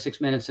last 5 or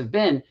 6 minutes have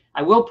been.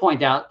 I will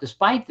point out,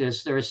 despite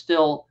this, there are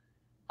still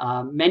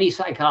many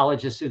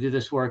psychologists who do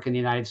this work in the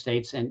United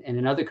States and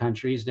in other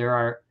countries. There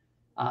are,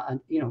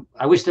 you know,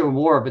 I wish there were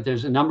more, but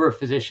there's a number of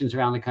physicians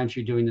around the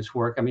country doing this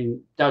work. I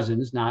mean,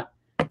 dozens, not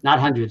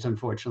hundreds,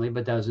 unfortunately,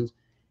 but dozens.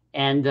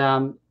 And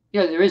you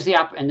know, there is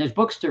and there's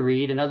books to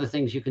read and other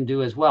things you can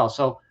do as well.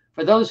 So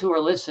for those who are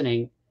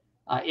listening,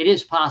 it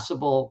is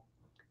possible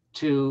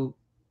to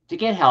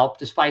get help,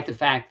 despite the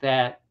fact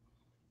that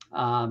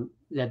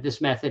that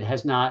this method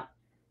has not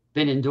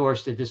been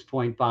endorsed at this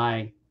point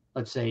by,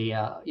 let's say,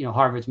 you know,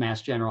 Harvard's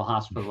Mass General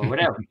Hospital or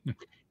whatever.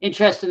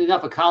 Interestingly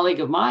enough, a colleague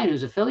of mine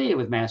who's affiliated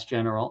with Mass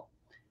General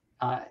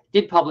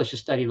did publish a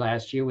study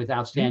last year with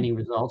outstanding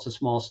results, a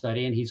small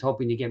study, and he's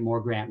hoping to get more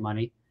grant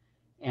money.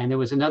 And there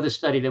was another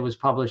study that was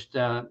published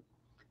out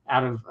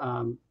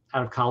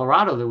of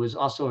Colorado that was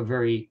also a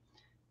very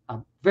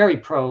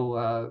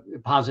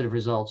positive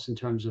results in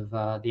terms of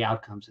the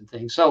outcomes and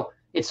things. So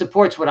it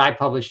supports what I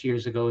published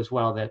years ago as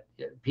well, that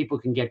people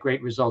can get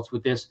great results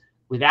with this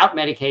without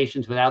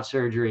medications, without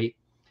surgery,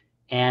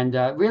 and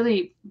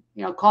really,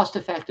 you know, cost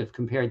effective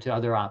compared to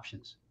other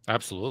options.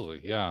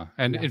 Absolutely. Yeah.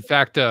 And in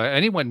fact,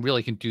 anyone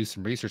really can do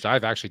some research.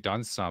 I've actually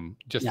done some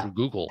just through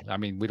Google. I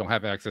mean, we don't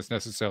have access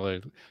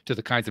necessarily to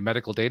the kinds of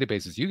medical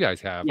databases you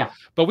guys have,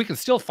 but we can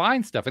still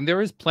find stuff. And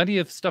there is plenty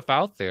of stuff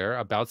out there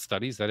about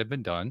studies that have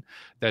been done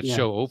that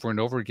show over and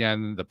over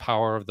again the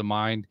power of the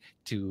mind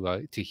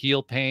to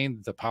heal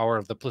pain, the power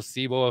of the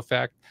placebo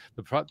effect,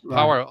 the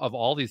power of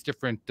all these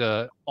different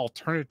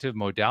alternative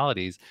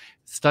modalities,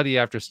 study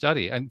after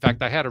study. In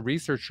fact, I had a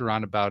researcher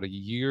on about 1.25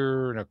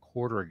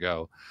 years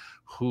ago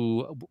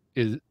who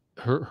is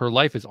her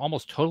life is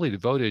almost totally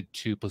devoted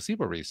to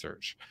placebo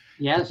research,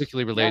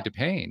 particularly related to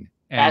pain.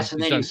 And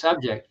fascinating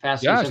subject.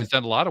 Fascinating. Yeah, she's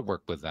done a lot of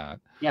work with that.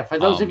 Yeah, for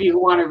those of you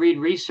who want to read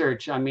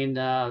research, I mean,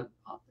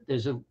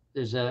 there's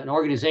an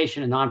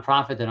organization, a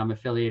nonprofit that I'm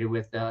affiliated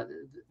with.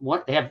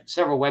 They have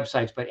several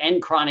websites, but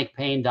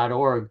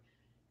endchronicpain.org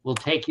will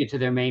take you to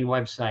their main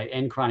website,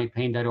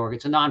 endchronicpain.org.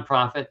 It's a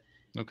nonprofit,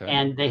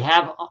 and they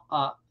have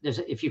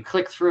if you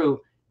click through,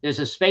 there's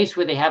a space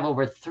where they have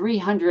over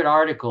 300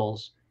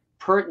 articles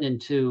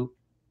pertinent to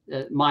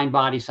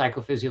mind-body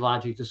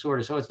psychophysiologic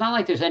disorder. So it's not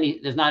like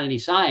there's not any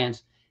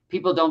science.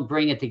 People don't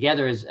bring it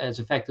together as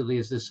effectively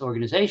as this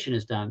organization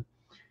has done.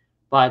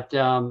 But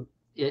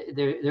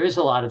there is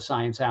a lot of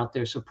science out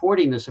there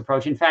supporting this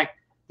approach. In fact,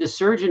 this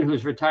surgeon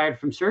who's retired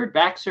from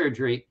back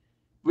surgery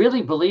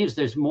really believes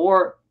there's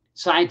more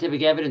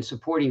scientific evidence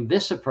supporting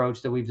this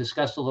approach that we've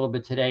discussed a little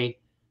bit today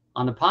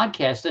on the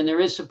podcast than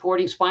there is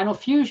supporting spinal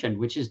fusion,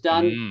 which is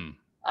done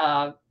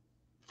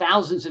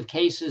thousands of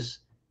cases,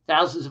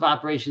 thousands of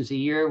operations a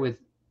year with,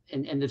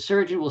 and the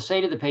surgeon will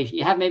say to the patient,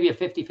 you have maybe a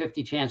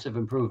 50-50 chance of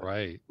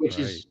improvement, which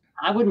is,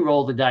 I wouldn't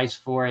roll the dice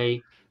for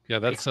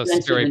that's a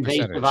scary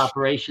invasive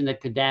operation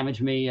that could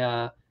damage me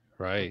for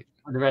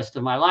the rest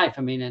of my life.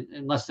 I mean,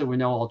 unless there were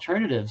no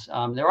alternatives,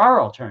 there are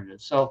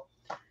alternatives. So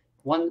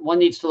one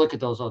needs to look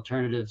at those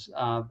alternatives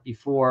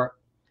before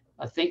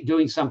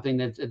doing something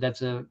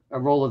that's a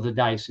roll of the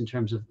dice in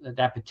terms of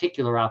that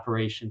particular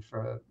operation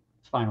for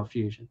spinal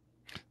fusion.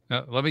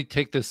 Now, let me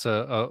take this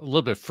a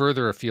little bit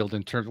further afield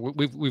in terms.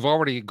 We've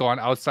already gone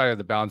outside of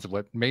the bounds of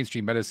what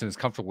mainstream medicine is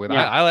comfortable with.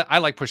 Yeah. I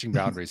like pushing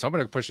boundaries, so I'm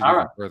going to push it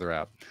even further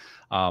out.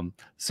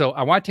 So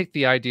I want to take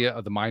the idea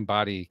of the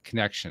mind-body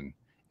connection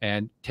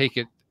and take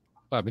it.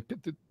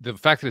 The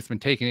fact that it's been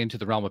taken into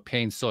the realm of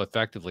pain so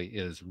effectively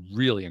is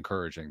really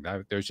encouraging.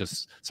 There's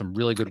just some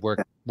really good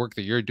work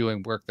that you're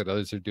doing, work that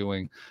others are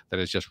doing, that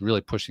is just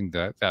really pushing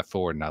that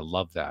forward, and I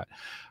love that.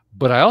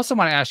 But I also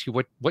want to ask you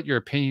what your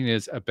opinion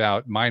is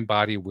about mind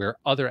body where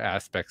other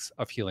aspects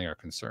of healing are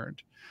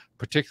concerned,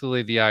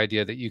 particularly the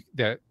idea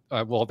that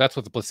well, that's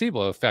what the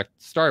placebo effect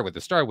started with.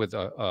 It started with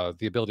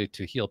the ability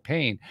to heal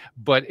pain,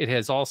 but it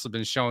has also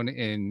been shown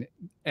in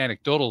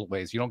anecdotal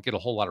ways. You don't get a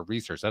whole lot of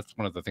research. That's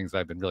one of the things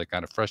I've been really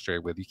kind of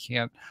frustrated with. You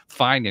can't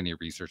find any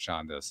research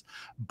on this.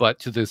 But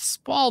to the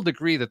small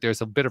degree that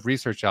there's a bit of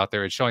research out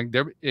there, it's showing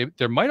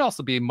there might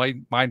also be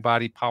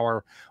mind-body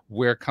power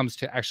where it comes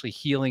to actually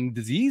healing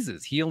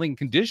diseases, healing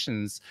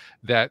conditions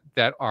that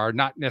are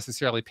not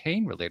necessarily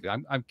pain related.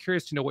 I'm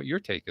curious to know what your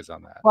take is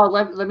on that. Well,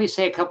 let me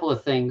say a couple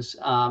of things.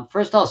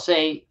 First, I'll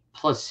say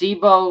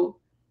placebo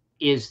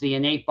is the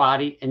innate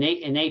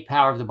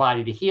power of the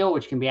body to heal,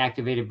 which can be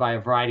activated by a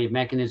variety of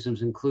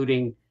mechanisms,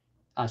 including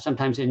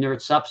sometimes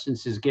inert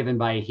substances given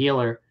by a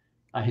healer.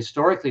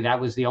 Historically, that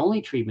was the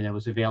only treatment that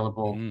was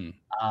available,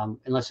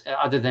 unless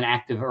other than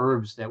active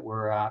herbs that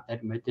were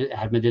that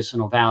had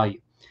medicinal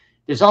value.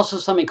 There's also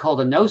something called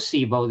a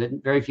nocebo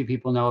that very few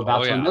people know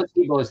about. So a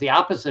nocebo is the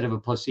opposite of a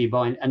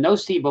placebo, and a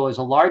nocebo is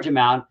a large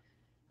amount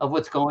of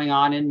what's going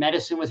on in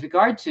medicine with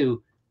regard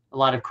to a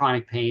lot of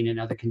chronic pain and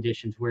other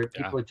conditions where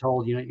people are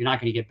told, you're not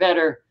going to get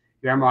better.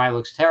 Your MRI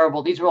looks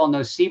terrible. These are all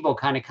nocebo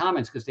kind of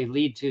comments because they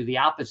lead to the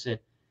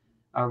opposite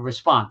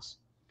response.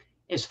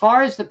 As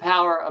far as the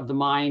power of the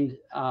mind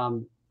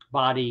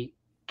body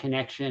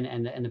connection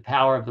and the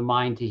power of the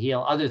mind to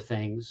heal other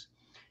things,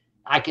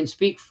 I can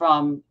speak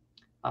from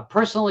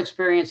personal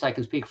experience. I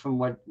can speak from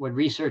what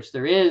research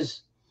there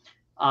is.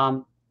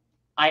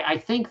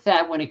 I think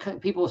that when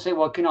people say,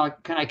 well, can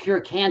I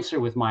cure cancer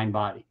with mind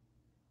body?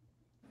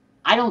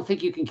 I don't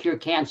think you can cure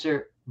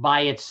cancer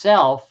by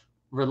itself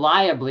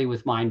reliably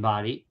with mind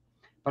body,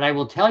 but I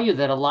will tell you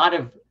that a lot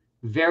of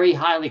very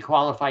highly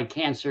qualified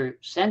cancer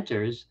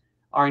centers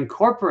are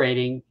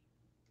incorporating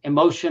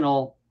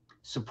emotional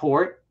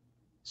support,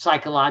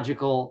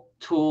 psychological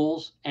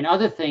tools, and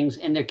other things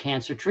in their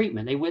cancer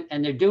treatment.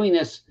 And they're doing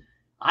this,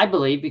 I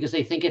believe, because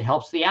they think it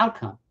helps the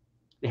outcome.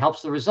 It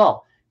helps the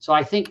result. So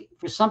I think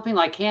for something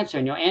like cancer,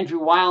 and Andrew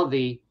Weil,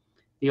 the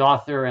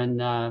author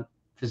and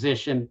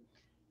physician,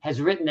 has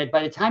written that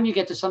by the time you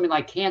get to something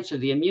like cancer,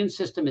 the immune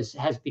system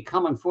has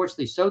become,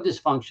 unfortunately, so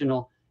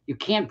dysfunctional, you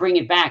can't bring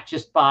it back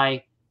just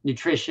by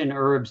nutrition,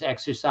 herbs,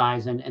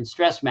 exercise, and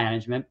stress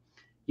management.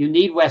 You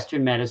need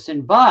Western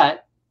medicine,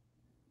 but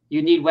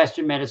you need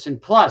Western medicine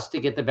plus to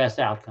get the best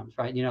outcomes,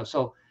 right?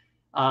 So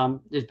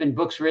there's been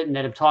books written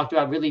that have talked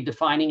about really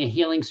defining a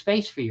healing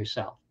space for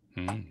yourself.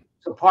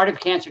 So part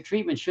of cancer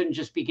treatment shouldn't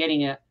just be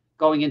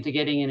going into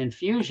getting an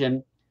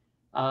infusion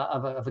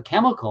of a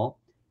chemical.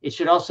 It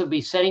should also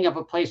be setting up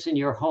a place in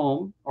your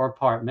home or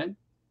apartment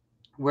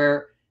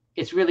where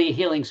it's really a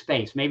healing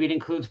space. Maybe it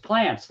includes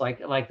plants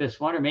like this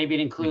one, or maybe it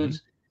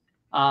includes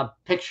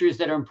pictures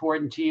that are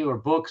important to you or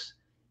books.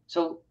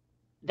 So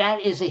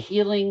that is a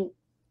healing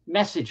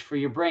message for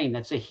your brain.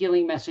 That's a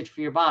healing message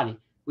for your body.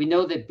 We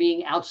know that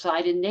being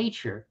outside in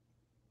nature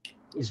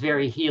is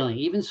very healing.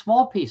 Even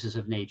small pieces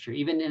of nature,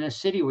 even in a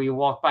city where you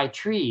walk by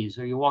trees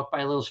or you walk by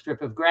a little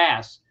strip of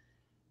grass,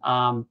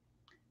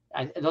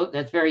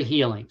 that's very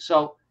healing.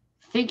 So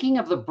thinking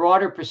of the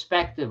broader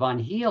perspective on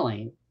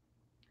healing,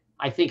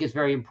 I think is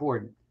very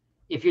important.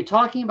 If you're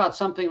talking about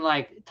something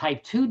like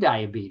type 2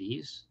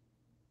 diabetes,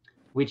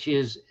 which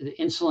is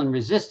insulin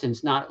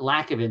resistance, not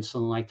lack of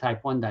insulin like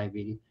type 1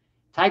 diabetes,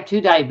 type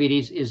 2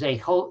 diabetes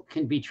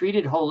can be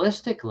treated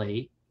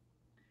holistically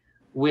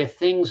with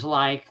things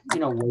like,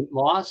 weight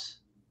loss,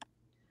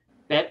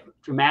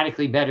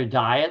 dramatically better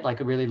diet, like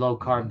a really low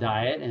carb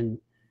diet, and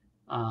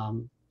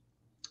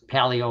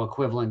paleo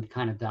equivalent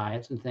kind of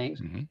diets and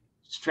things.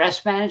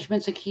 Stress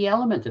management's a key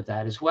element of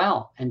that as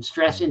well. And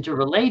stress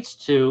interrelates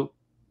to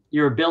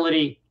your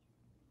ability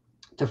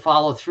to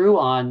follow through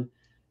on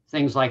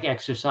things like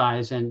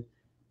exercise and,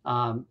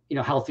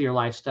 healthier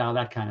lifestyle,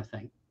 that kind of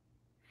thing.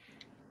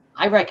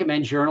 I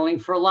recommend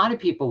journaling for a lot of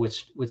people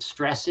with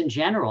stress in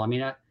general. I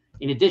mean,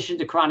 in addition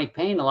to chronic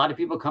pain, a lot of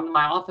people come to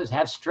my office,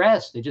 have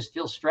stress. They just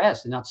feel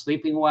stressed. They're not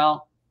sleeping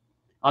well,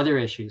 other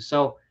issues.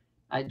 So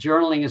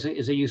journaling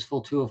is a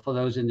useful tool for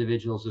those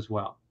individuals as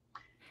well.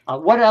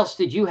 What else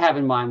did you have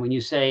in mind when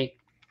you say,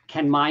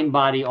 can mind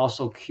body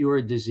also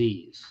cure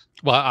disease?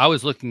 Well, I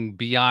was looking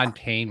beyond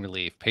pain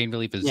relief. Pain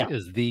relief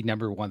is the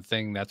number one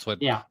thing. That's what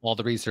all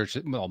the research,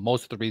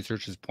 most of the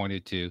research is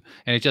pointed to.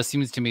 And it just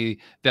seems to me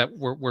that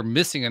we're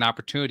missing an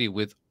opportunity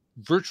with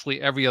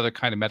virtually every other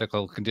kind of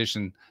medical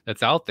condition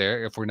that's out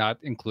there if we're not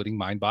including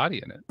mind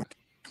body in it.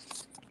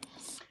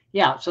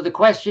 Yeah. So the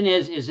question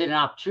is it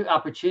an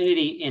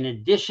opportunity in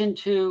addition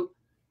to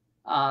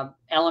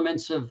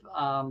elements of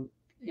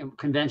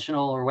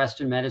conventional or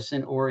Western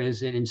medicine, or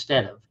is it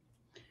instead of?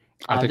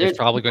 I think it's There's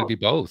probably going to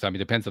people, be both. I mean, it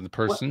depends on the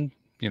well, person.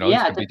 It's yeah, going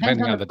it to be depends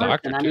depending on on the the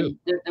doctor person. I too.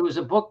 mean, there was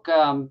a book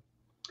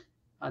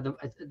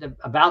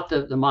about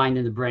the mind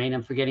and the brain.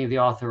 I'm forgetting the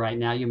author right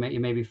now. You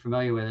may be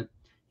familiar with it.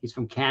 He's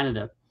from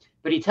Canada,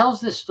 but he tells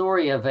this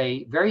story of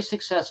a very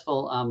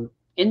successful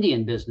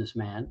Indian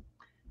businessman,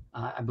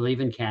 I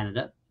believe in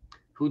Canada,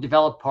 who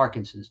developed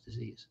Parkinson's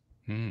disease.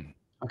 Hmm.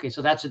 Okay,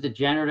 so that's a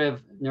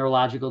degenerative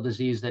neurological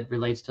disease that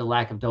relates to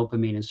lack of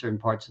dopamine in certain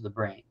parts of the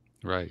brain.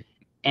 Right.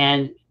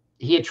 And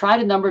he had tried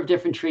a number of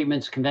different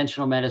treatments,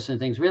 conventional medicine,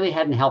 things really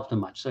hadn't helped him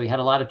much. So he had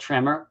a lot of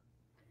tremor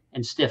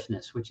and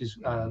stiffness, which is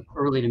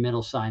early to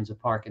middle signs of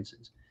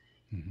Parkinson's.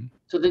 Mm-hmm.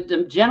 So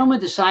the gentleman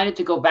decided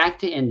to go back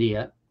to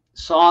India,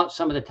 saw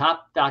some of the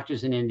top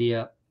doctors in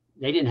India.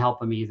 They didn't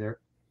help him either.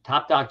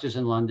 Top doctors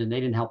in London,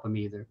 they didn't help him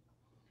either.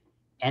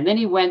 And then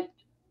he went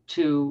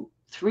to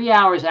 3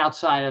 hours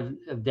outside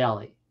of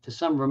Delhi to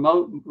some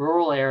remote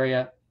rural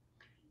area,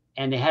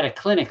 and they had a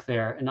clinic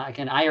there, and like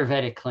an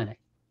Ayurvedic clinic.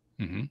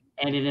 Mm-hmm.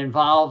 And it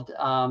involved,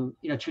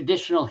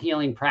 traditional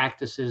healing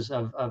practices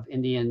of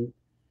Indian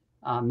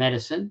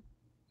medicine,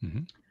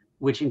 Mm-hmm.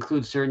 which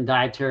includes certain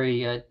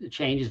dietary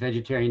changes,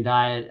 vegetarian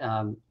diet,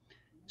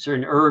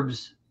 certain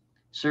herbs,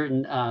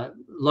 certain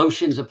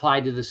lotions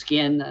applied to the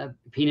skin,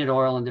 peanut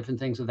oil, and different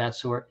things of that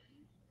sort.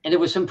 And there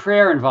was some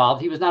prayer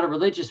involved. He was not a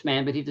religious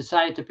man, but he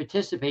decided to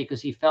participate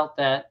because he felt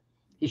that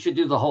he should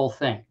do the whole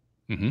thing.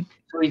 Mm-hmm.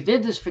 So he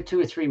did this for 2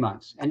 or 3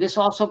 months. And this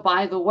also,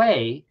 by the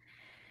way,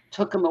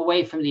 took him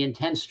away from the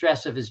intense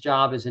stress of his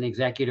job as an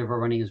executive or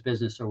running his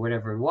business or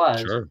whatever it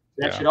was. Sure.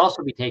 That Yeah. should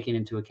also be taken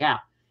into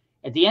account.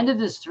 At the end of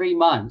this 3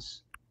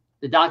 months,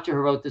 the doctor who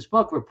wrote this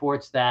book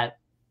reports that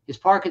his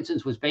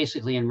Parkinson's was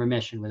basically in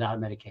remission without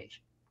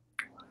medication.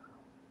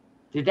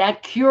 Did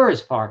that cure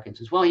his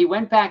Parkinson's? Well, he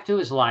went back to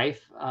his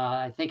life.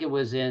 I think it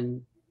was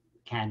in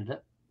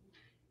Canada.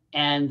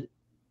 And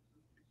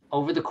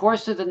over the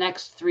course of the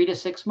next 3 to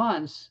 6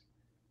 months,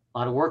 a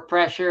lot of work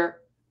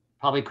pressure,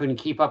 probably couldn't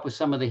keep up with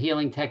some of the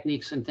healing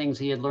techniques and things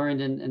he had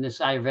learned in this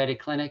Ayurvedic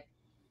clinic.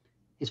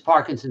 His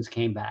Parkinson's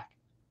came back.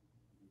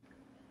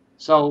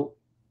 So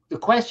the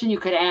question you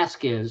could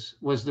ask is,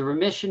 was the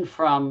remission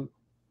from,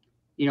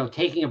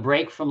 taking a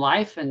break from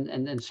life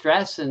and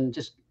stress, and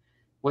just,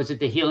 was it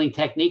the healing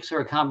techniques or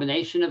a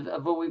combination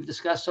of what we've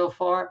discussed so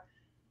far?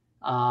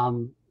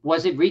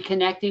 Was it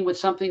reconnecting with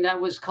something that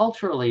was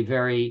culturally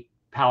very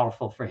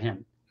powerful for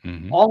him?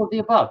 Mm-hmm. All of the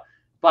above.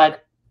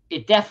 But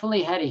it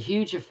definitely had a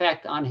huge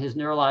effect on his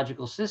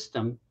neurological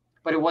system,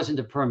 but it wasn't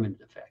a permanent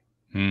effect.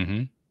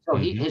 Mm-hmm. So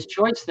his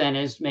choice then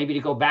is maybe to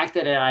go back to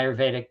that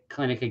Ayurvedic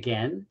clinic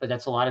again, but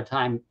that's a lot of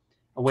time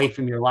away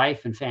from your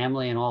life and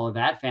family and all of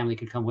that. Family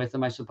could come with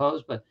him, I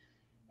suppose,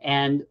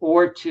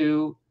 or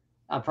to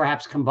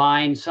perhaps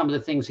combine some of the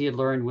things he had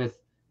learned with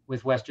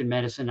Western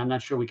medicine. I'm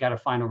not sure we got a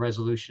final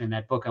resolution in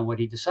that book on what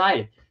he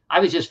decided. I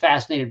was just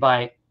fascinated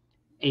by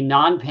a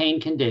non-pain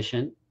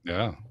condition.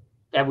 Yeah.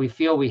 That we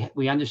feel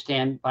we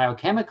understand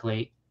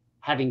biochemically,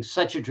 having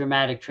such a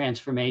dramatic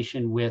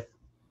transformation with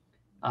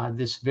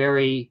this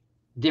very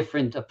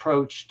different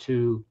approach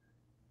to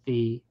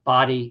the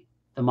body,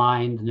 the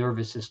mind, the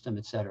nervous system,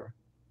 et cetera.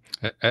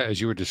 As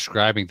you were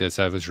describing this,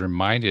 I was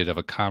reminded of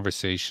a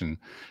conversation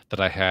that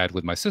I had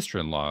with my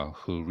sister-in-law,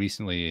 who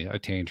recently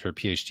attained her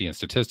PhD in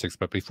statistics.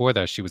 But before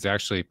that, she was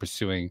actually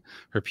pursuing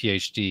her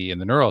PhD in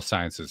the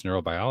neurosciences,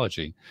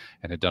 neurobiology,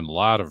 and had done a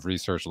lot of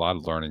research, a lot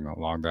of learning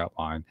along that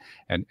line.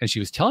 And she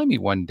was telling me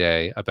one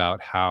day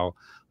about how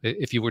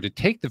if you were to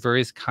take the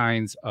various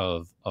kinds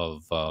of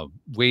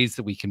ways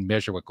that we can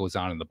measure what goes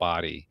on in the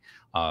body,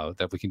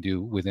 that we can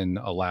do within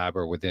a lab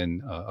or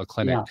within a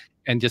clinic,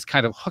 and just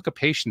kind of hook a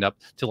patient up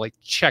to like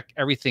check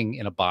everything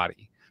in a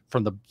body,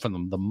 from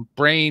the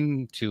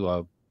brain to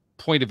a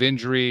point of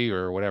injury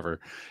or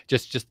whatever,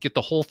 just get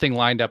the whole thing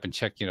lined up and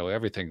check,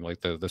 everything, like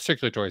the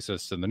circulatory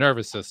system, the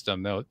nervous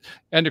system, the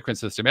endocrine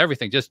system,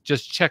 everything. Just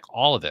check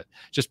all of it.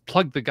 Just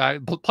plug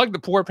the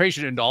poor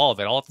patient into all of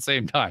it all at the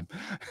same time.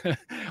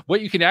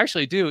 What you can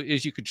actually do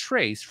is you could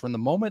trace from the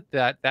moment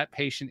that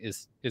patient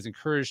is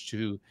encouraged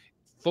to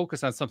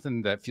focus on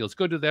something that feels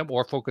good to them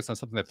or focus on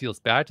something that feels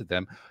bad to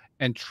them,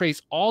 and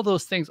trace all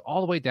those things all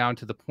the way down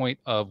to the point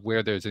of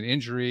where there's an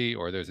injury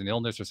or there's an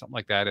illness or something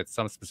like that at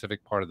some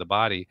specific part of the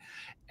body.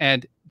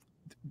 And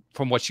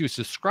from what she was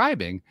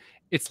describing,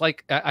 it's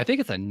like, I think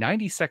it's a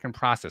 90-second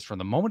process from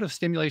the moment of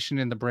stimulation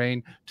in the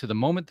brain to the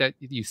moment that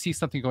you see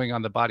something going on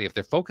in the body. If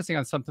they're focusing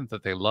on something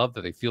that they love,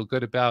 that they feel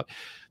good about,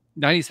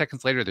 90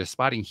 seconds later, they're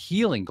spotting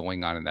healing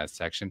going on in that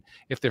section.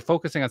 If they're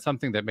focusing on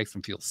something that makes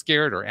them feel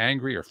scared or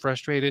angry or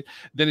frustrated,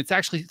 then it's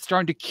actually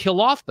starting to kill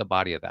off the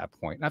body at that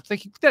point. And I'm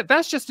thinking,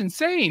 that's just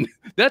insane.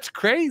 That's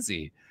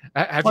crazy.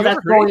 Have you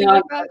ever heard anything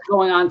like that? That's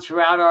going on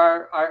throughout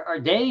our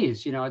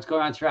days. It's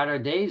going on throughout our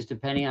days,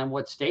 depending on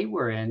what state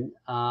we're in.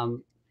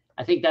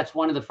 I think that's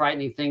one of the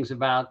frightening things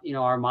about,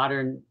 our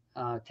modern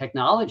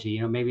technology,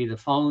 maybe the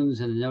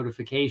phones and the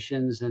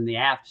notifications and the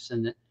apps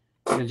and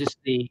just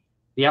the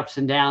ups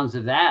and downs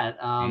of that.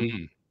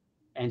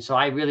 And so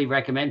I really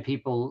recommend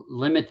people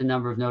limit the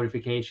number of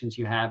notifications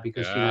you have,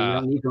 because you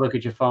don't need to look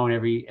at your phone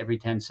every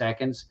 10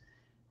 seconds.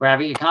 We're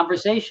having a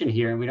conversation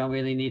here, and we don't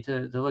really need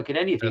to look at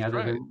anything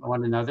other than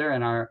one another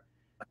and our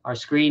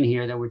screen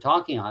here that we're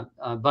talking on.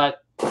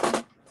 But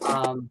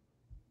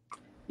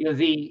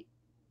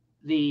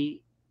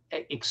the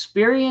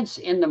experience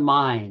in the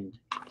mind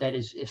that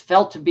is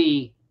felt to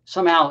be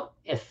somehow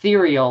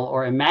ethereal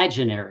or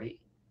imaginary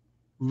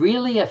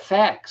really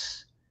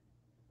affects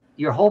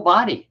your whole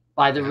body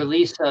by the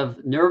release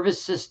of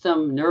nervous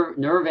system,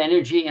 nerve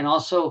energy, and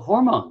also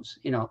hormones.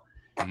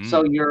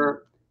 So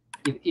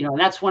and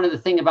that's one of the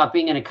things about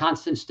being in a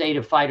constant state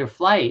of fight or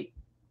flight,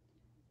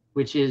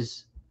 which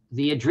is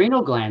the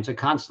adrenal glands are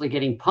constantly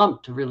getting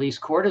pumped to release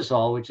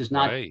cortisol, which is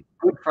not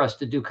good for us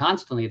to do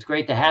constantly. It's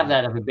great to have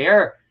that if a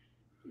bear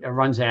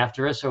runs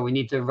after us, or we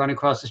need to run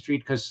across the street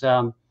because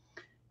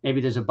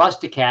maybe there's a bus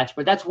to catch,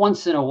 but that's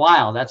once in a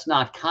while. That's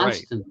not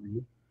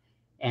constantly.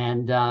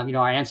 And,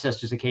 our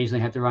ancestors occasionally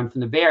had to run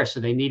from the bear, so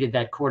they needed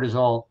that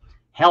cortisol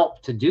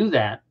help to do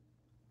that.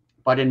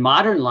 But in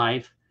modern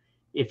life,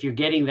 if you're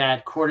getting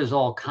that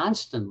cortisol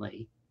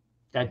constantly,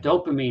 that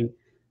dopamine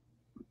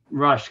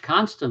rush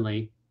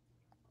constantly,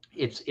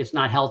 it's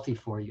not healthy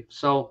for you.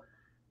 So,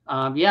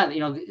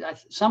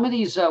 some of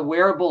these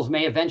wearables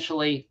may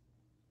eventually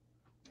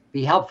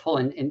be helpful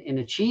in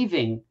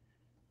achieving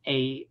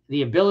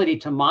the ability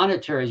to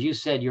monitor, as you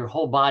said, your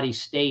whole body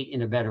state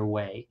in a better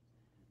way.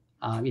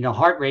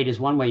 Heart rate is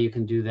one way you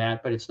can do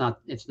that, but it's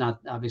not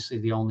obviously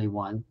the only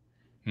one.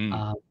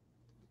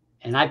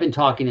 And I've been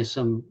talking to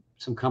some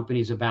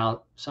companies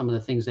about some of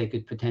the things they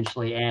could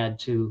potentially add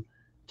to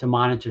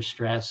monitor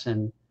stress.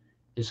 And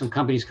there's some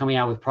companies coming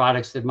out with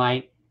products that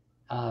might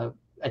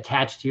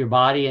attach to your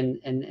body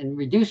and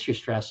reduce your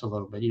stress a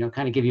little bit,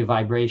 kind of give you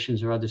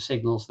vibrations or other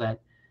signals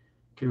that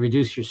can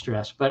reduce your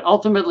stress. But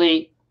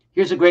ultimately,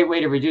 here's a great way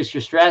to reduce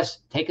your stress.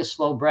 Take a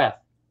slow breath.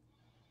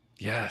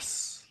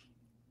 Yes.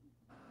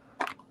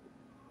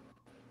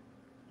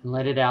 And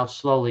let it out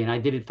slowly. And I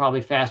did it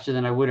probably faster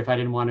than I would if I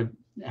didn't want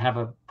to have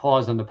a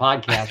pause on the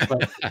podcast.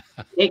 But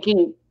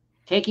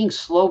taking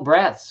slow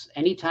breaths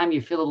anytime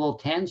you feel a little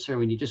tense or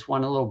when you just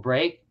want a little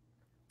break,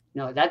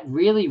 that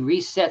really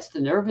resets the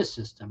nervous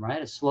system,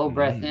 right? A slow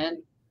breath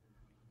in.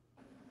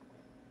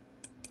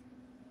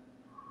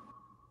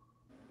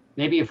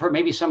 Maybe you've heard,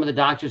 maybe some of the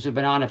doctors who've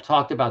been on have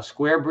talked about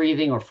square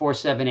breathing or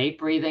 4-7-8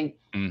 breathing.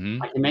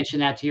 I can mention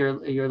that to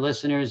your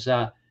listeners.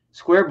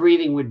 Square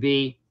breathing would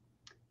be,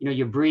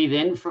 you breathe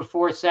in for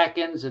 4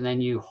 seconds, and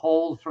then you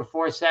hold for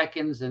 4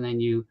 seconds, and then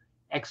you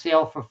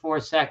exhale for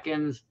 4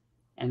 seconds,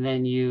 and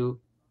then you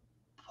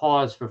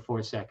pause for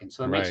 4 seconds.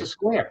 So it makes a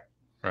square.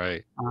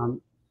 Right.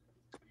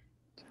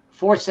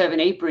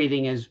 4-7-8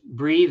 breathing is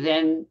breathe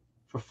in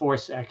for 4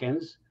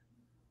 seconds,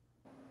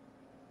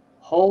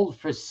 hold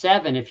for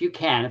 7 if you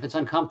can. If it's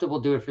uncomfortable,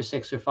 do it for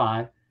 6 or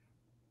 5.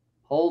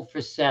 Hold for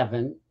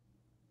 7,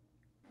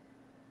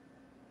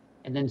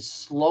 and then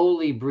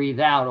slowly breathe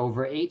out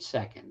over 8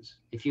 seconds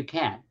if you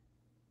can.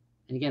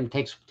 And again, it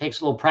takes a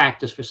little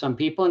practice for some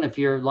people. And if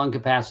your lung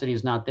capacity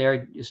is not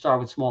there, you start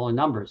with smaller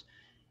numbers.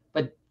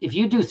 But if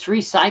you do 3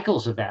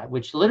 cycles of that,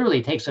 which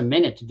literally takes a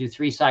minute to do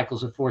 3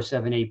 cycles of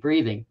 4-7-8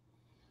 breathing,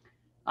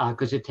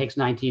 because it takes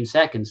 19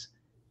 seconds,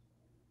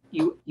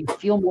 you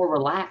feel more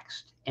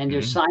relaxed. And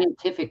there's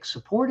scientific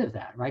support of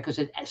that, right? Because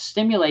it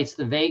stimulates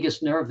the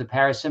vagus nerve, the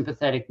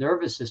parasympathetic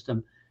nervous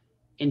system,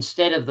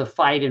 instead of the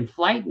fight and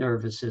flight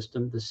nervous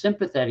system, the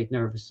sympathetic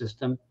nervous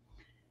system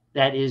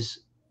that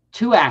is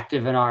too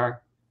active in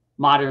our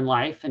modern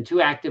life and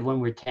too active when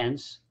we're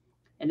tense.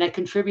 And that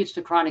contributes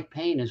to chronic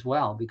pain as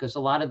well, because a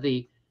lot of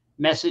the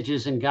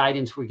messages and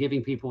guidance we're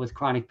giving people with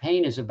chronic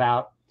pain is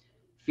about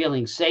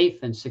feeling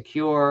safe and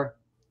secure,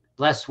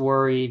 less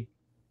worried,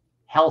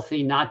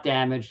 healthy, not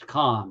damaged,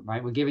 calm,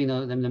 right? We're giving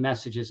them the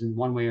messages in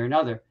one way or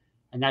another.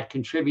 And that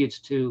contributes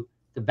to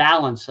the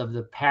balance of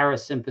the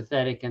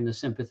parasympathetic and the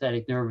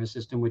sympathetic nervous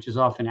system, which is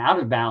often out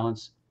of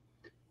balance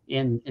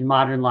in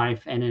modern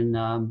life and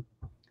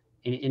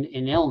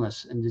in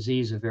illness and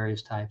disease of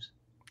various types.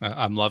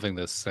 I'm loving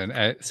this.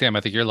 And Sam, I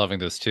think you're loving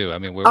this too. I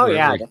mean,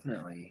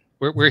 definitely.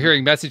 We're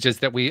hearing messages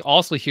that we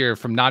also hear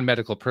from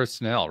non-medical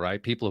personnel,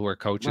 right? People who are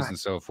coaches and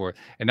so forth.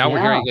 And now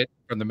we're hearing it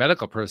from the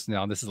medical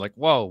personnel. And this is like,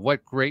 whoa,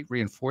 what great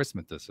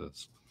reinforcement this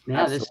is.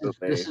 Yeah, this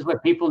is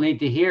what people need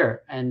to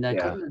hear. And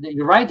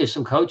you're right. There's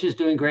some coaches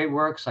doing great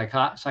work,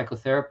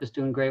 psychotherapists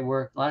doing great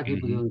work, a lot of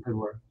people doing good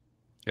work.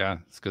 Yeah,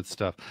 it's good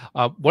stuff.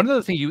 One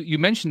other thing, you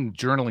mentioned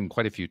journaling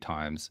quite a few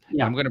times.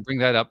 Yeah. I'm going to bring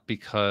that up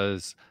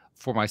because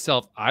for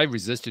myself, I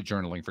resisted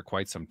journaling for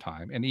quite some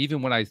time. And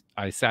even when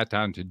I sat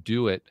down to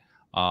do it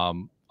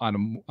on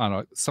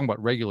a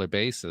somewhat regular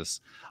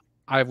basis,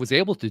 I was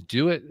able to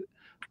do it,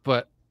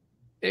 but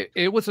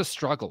it was a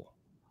struggle.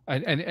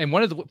 And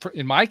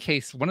in my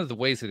case, one of the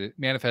ways that it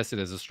manifested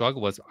as a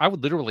struggle was I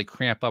would literally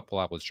cramp up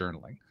while I was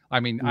journaling. I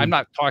mean, I'm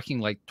not talking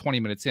like 20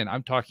 minutes in.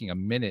 I'm talking a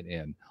minute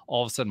in.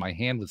 All of a sudden, my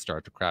hand would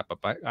start to crap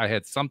up. I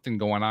had something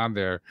going on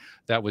there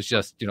that was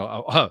just,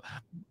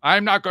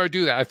 I'm not going to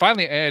do that. I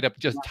finally ended up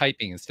just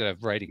typing instead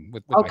of writing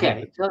with my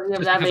hand. So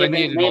Just that because I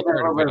may needed have an been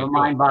a little alternative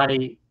way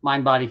bit of a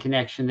mind-body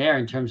connection there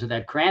in terms of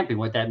that cramping,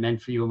 what that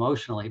meant for you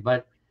emotionally.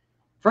 But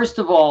first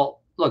of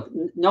all, look,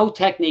 no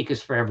technique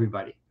is for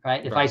everybody,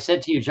 right? If I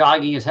said to you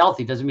jogging is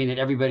healthy, doesn't mean that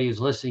everybody who's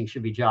listening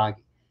should be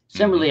jogging.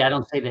 Similarly, I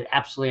don't say that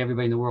absolutely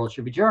everybody in the world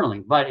should be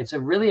journaling, but it's a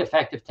really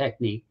effective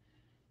technique.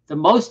 The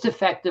most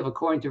effective,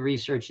 according to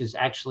research, is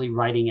actually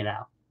writing it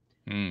out.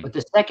 But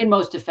the second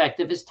most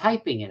effective is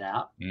typing it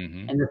out.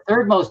 And the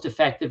third most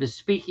effective is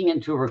speaking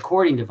into a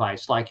recording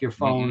device like your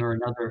phone or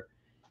another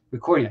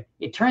recording.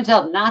 It turns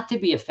out not to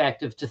be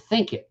effective to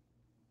think it.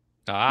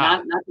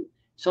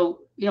 So,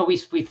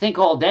 we think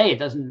all day. It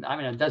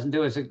doesn't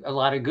do us a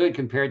lot of good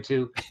compared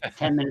to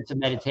 10 minutes of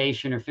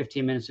meditation or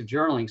 15 minutes of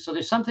journaling. So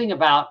there's something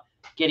about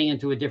getting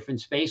into a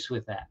different space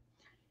with that.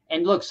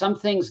 And look, some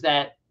things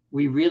that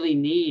we really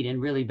need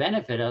and really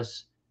benefit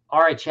us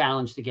are a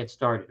challenge to get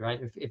started, right?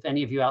 If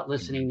any of you out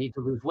listening need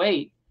to lose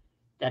weight,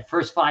 that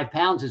first 5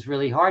 pounds is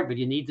really hard, but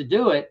you need to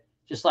do it.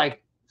 Just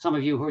like some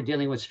of you who are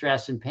dealing with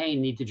stress and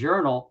pain need to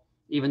journal,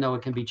 even though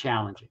it can be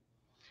challenging.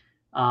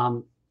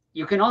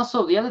 You can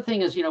also, the other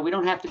thing is, we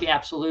don't have to be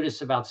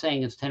absolutists about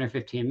saying it's 10 or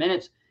 15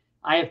 minutes.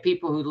 I have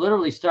people who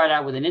literally start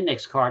out with an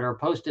index card or a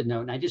Post-it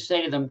note, and I just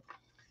say to them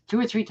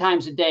 2 or 3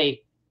 times a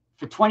day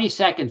for 20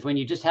 seconds when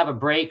you just have a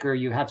break or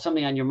you have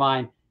something on your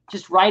mind,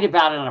 just write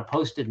about it on a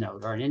Post-it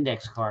note or an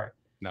index card.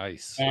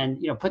 Nice. And,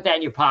 put that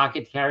in your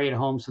pocket, carry it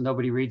home so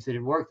nobody reads it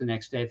at work the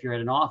next day if you're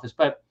at an office.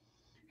 But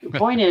the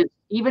point is,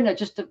 even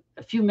just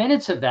a few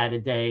minutes of that a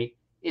day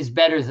is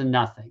better than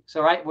nothing.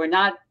 So, right,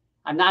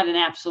 I'm not an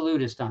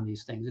absolutist on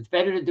these things. It's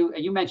better to do,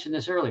 and you mentioned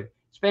this earlier,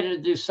 it's better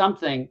to do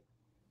something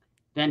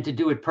than to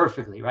do it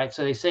perfectly, right?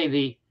 So they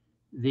say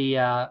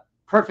the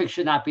perfect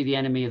should not be the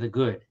enemy of the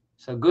good.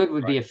 So good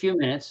would be a few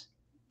minutes,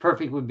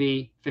 perfect would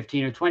be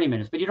 15 or 20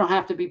 minutes, but you don't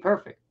have to be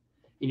perfect.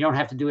 You don't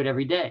have to do it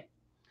every day.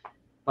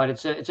 But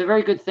it's a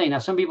very good thing. Now,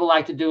 some people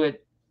like to do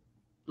it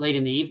late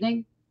in the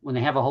evening when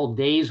they have a whole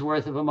day's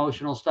worth of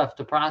emotional stuff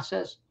to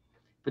process.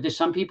 But there's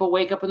some people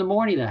wake up in the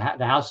morning, the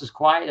house is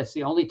quiet. That's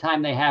the only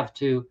time they have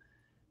to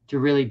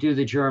really do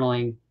the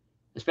journaling,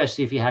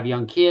 especially if you have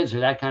young kids or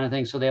that kind of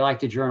thing. So they like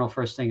to journal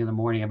first thing in the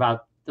morning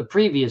about the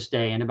previous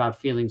day and about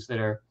feelings that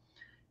are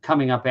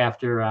coming up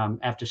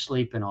after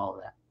sleep and all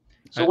of that.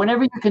 So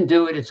whenever you can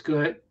do it, it's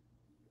good.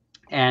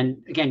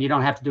 And again, you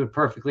don't have to do it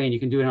perfectly, and you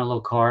can do it on a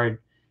little card.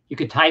 You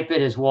could type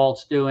it as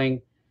Walt's doing,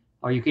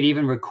 or you could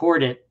even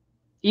record it.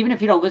 Even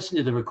if you don't listen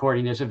to the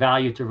recording, there's a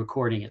value to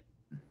recording it,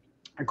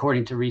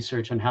 according to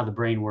research on how the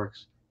brain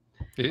works.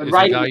 Is there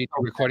value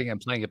to recording and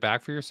playing it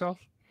back for yourself?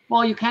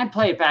 Well, you can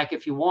play it back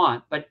if you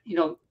want, but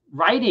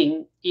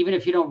writing, even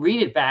if you don't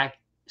read it back,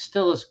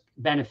 still is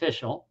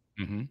beneficial.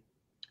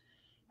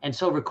 And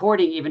so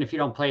recording, even if you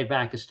don't play it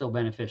back, is still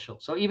beneficial.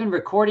 So even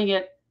recording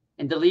it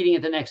and deleting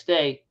it the next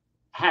day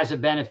has a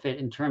benefit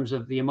in terms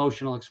of the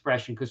emotional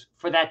expression, because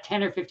for that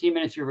 10 or 15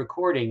 minutes you're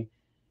recording,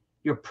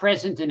 you're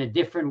present in a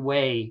different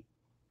way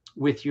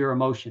with your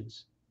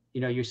emotions.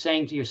 You're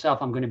saying to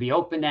yourself, I'm going to be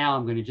open now.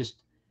 I'm going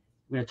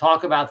to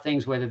talk about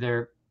things, whether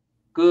they're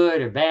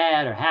good or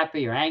bad or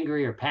happy or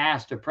angry or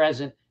past or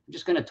present. I'm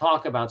just going to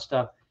talk about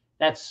stuff.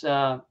 That's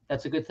a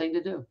good thing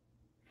to do.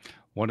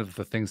 One of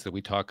the things that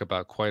we talk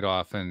about quite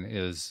often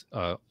is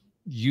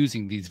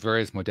using these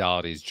various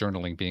modalities,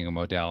 journaling being a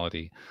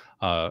modality,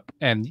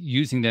 and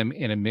using them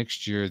in a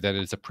mixture that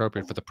is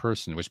appropriate for the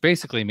person, which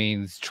basically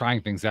means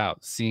trying things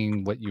out,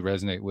 seeing what you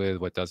resonate with,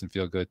 what doesn't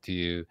feel good to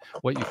you,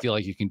 what you feel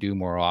like you can do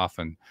more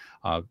often.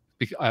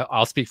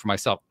 I'll speak for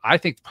myself. I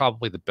think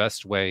probably the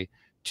best way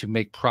to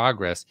make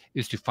progress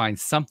is to find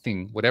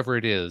something, whatever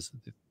it is,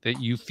 that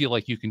you feel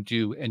like you can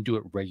do and do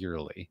it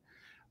regularly,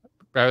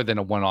 rather than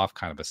a one-off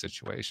kind of a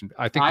situation.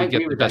 I think we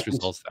get the best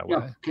results that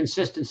way.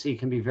 Consistency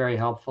can be very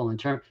helpful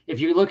if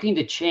you're looking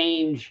to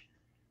change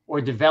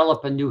or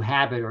develop a new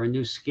habit or a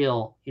new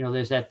skill.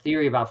 There's that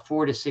theory about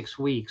 4 to 6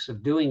 weeks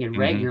of doing it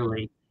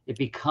regularly. It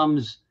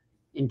becomes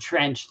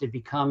entrenched. It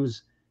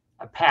becomes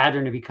a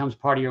pattern. It becomes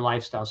part of your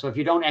lifestyle. So if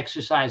you don't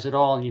exercise at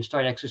all and you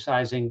start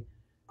exercising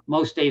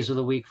most days of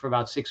the week for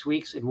about 6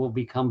 weeks, it will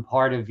become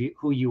part of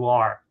who you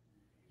are.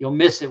 You'll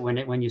miss it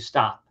when you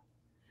stop.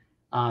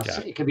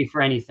 So it could be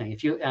for anything.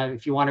 If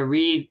you want to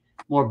read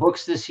more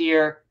books this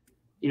year,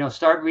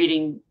 start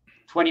reading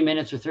 20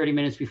 minutes or 30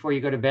 minutes before you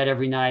go to bed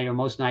every night or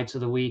most nights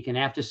of the week. And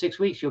after 6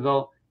 weeks, you'll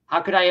go, how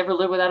could I ever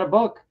live without a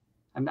book?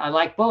 I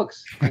like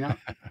books,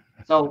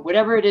 So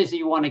whatever it is that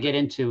you want to get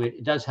into,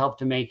 it does help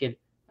to make it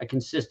a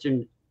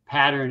consistent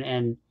pattern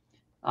and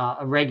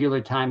a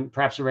regular time,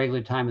 perhaps a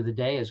regular time of the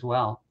day as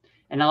well.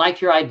 And I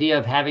like your idea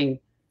of having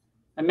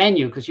a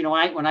menu, because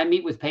when I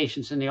meet with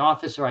patients in the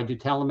office, or I do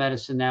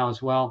telemedicine now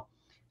as well,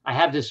 I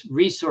have this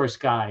resource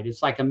guide.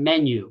 It's like a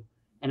menu,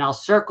 and I'll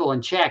circle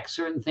and check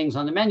certain things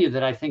on the menu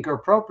that I think are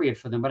appropriate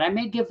for them. But I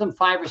may give them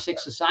 5 or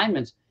 6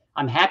 assignments.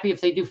 I'm happy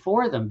if they do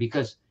 4 of them,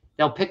 because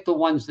they'll pick the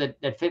ones that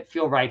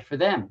feel right for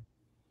them.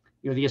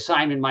 The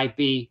assignment might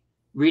be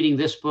reading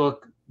this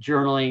book,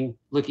 journaling,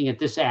 looking at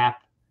this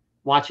app,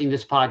 watching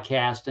this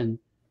podcast,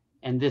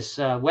 and this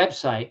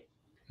website.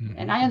 Mm-hmm.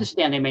 And I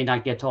understand they may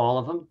not get to all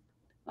of them.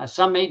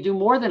 Some may do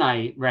more than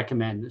I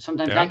recommend.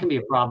 Sometimes that can be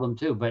a problem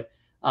too. But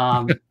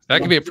that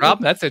can be a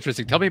problem. That's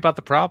interesting. Tell me about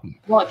the problem.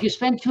 Well, if you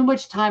spend too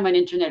much time on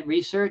internet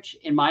research,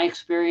 in my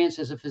experience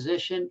as a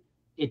physician,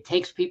 it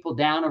takes people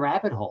down a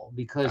rabbit hole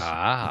because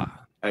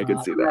I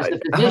can see that. As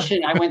a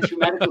physician, I went through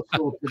medical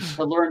school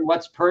to learn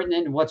what's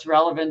pertinent and what's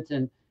relevant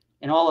and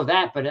all of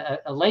that.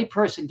 But a lay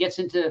person gets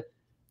into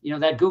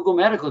that Google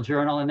Medical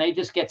Journal, and they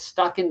just get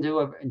stuck into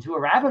a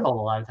rabbit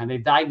hole a lot of time.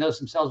 They've diagnosed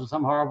themselves with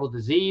some horrible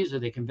disease, or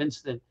they're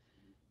convinced that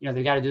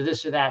they got to do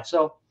this or that.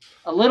 So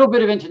a little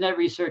bit of internet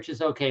research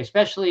is okay,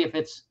 especially if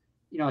it's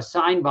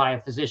assigned by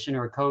a physician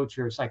or a coach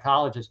or a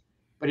psychologist.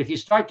 But if you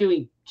start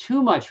doing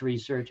too much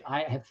research,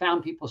 I have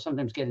found people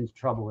sometimes get into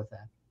trouble with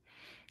that.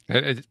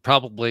 It's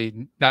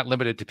probably not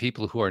limited to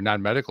people who are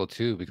non-medical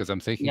too, because I'm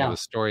thinking of a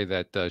story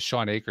that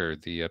Sean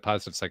Aker, the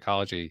positive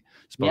psychology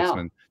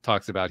spokesman,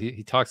 talks about.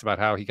 He talks about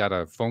how he got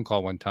a phone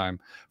call one time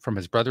from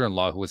his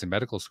brother-in-law who was in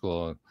medical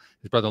school.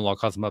 His brother-in-law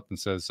calls him up and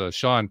says,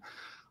 Sean,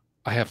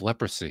 I have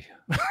leprosy.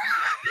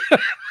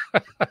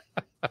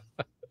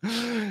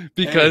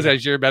 Because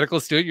as you're a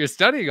medical student, you're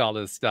studying all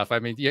this stuff. I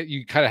mean,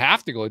 you kind of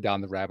have to go down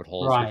the rabbit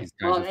holes. Right.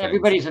 Well,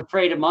 everybody's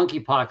afraid of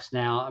monkeypox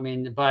now. I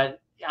mean, but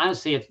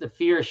honestly, the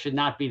fear should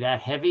not be that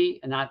heavy,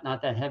 and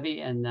not that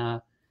heavy. And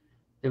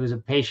there was a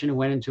patient who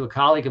went into a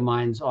colleague of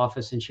mine's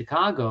office in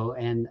Chicago,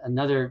 and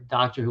another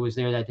doctor who was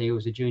there that day, who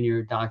was a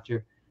junior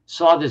doctor,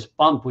 saw this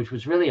bump, which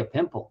was really a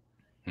pimple,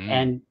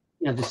 and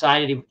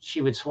decided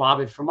she would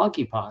swab it for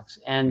monkeypox.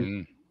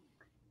 And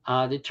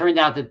it turned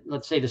out that,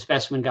 let's say, the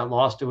specimen got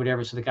lost or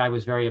whatever, so the guy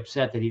was very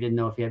upset that he didn't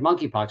know if he had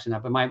monkeypox or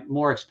not. But my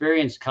more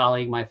experienced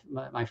colleague,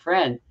 my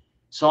friend,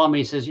 saw him and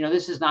he says,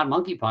 this is not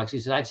monkeypox. He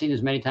says, I've seen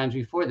this many times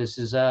before. This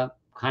is a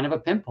kind of a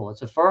pimple.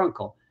 It's a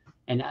furuncle.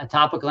 And a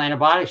topical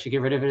antibiotic should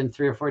get rid of it in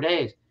 3 or 4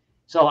 days.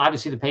 So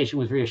obviously the patient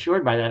was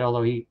reassured by that,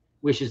 although he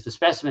wishes the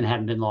specimen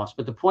hadn't been lost.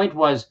 But the point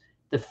was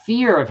the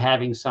fear of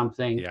having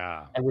something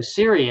that was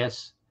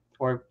serious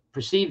or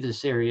perceived as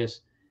serious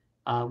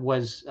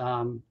was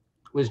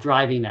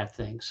driving that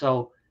thing.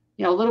 So,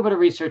 a little bit of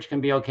research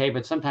can be okay,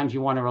 but sometimes you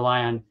want to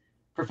rely on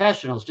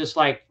professionals, just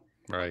like,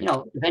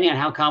 depending on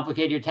how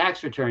complicated your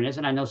tax return is.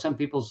 And I know some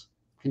people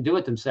can do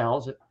it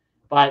themselves,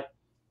 but,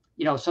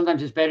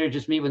 sometimes it's better to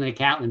just meet with an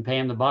accountant and pay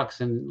him the bucks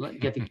and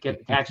get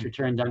the tax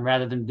return done,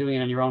 rather than doing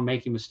it on your own,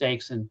 making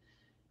mistakes and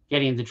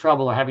getting into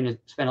trouble, or having to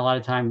spend a lot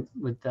of time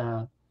with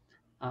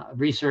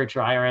research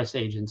or IRS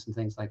agents and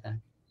things like that.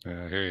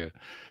 I hear you.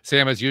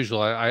 Sam, as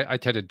usual, I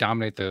tend to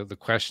dominate the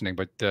questioning,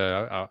 but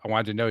I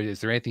wanted to know,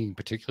 is there anything in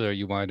particular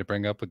you wanted to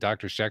bring up with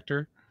Dr.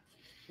 Schechter?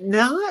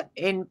 Not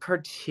in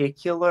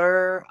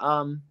particular.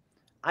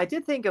 I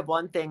did think of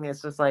one thing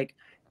that's just like,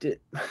 it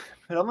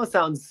almost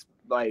sounds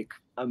like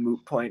a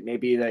moot point,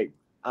 maybe like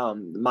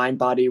mind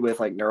body with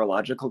like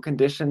neurological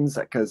conditions,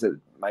 because it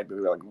might be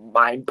like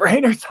mind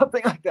brain or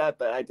something like that.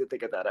 But I did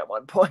think of that at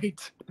one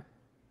point.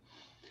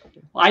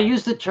 Well, I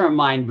use the term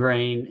mind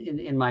brain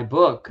in my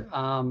book,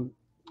 kind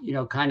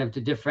of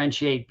to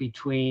differentiate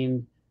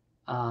between,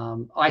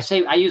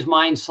 I use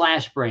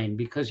mind/brain,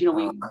 because,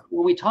 when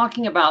we're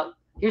talking about,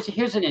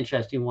 here's an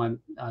interesting one,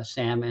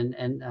 Sam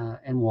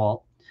and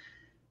Walt.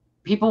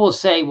 People will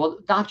say, well,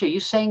 doctor, are you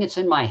saying it's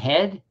in my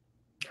head?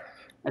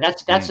 And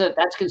that's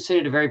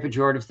considered a very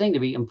pejorative thing, to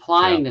be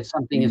implying that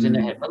something is in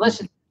their head. But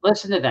listen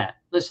to that.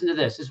 Listen to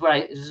this. This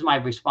is my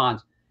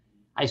response.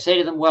 I say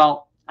to them,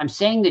 well, I'm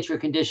saying that your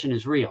condition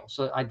is real.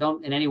 So I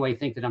don't in any way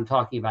think that I'm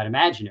talking about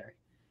imaginary.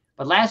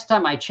 But last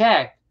time I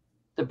checked,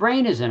 the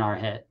brain is in our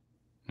head.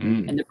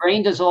 And the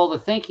brain does all the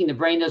thinking. The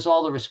brain does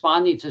all the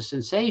responding to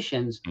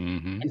sensations.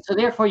 And so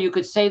therefore you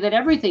could say that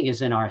everything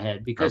is in our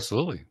head, because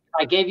absolutely, if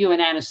I gave you an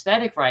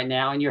anesthetic right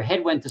now and your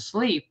head went to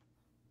sleep,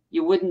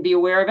 you wouldn't be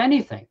aware of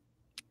anything.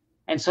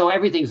 And so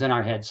everything's in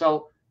our head.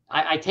 So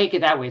I take it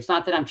that way. It's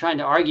not that I'm trying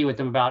to argue with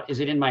them about, is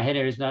it in my head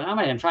or is it not in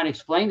my head? I'm trying to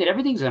explain that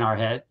everything's in our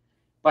head,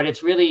 but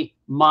it's really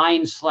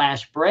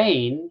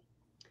mind/brain.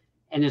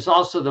 And there's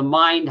also the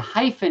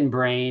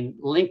mind-brain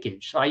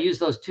linkage. So I use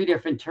those two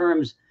different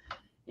terms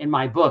in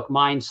my book,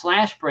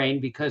 mind/brain,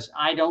 because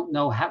I don't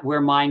know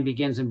where mind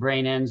begins and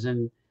brain ends.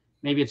 And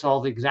maybe it's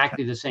all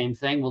exactly the same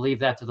thing. We'll leave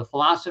that to the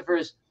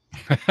philosophers.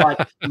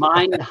 But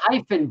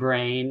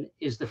mind-brain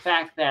is the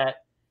fact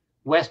that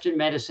Western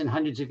medicine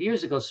hundreds of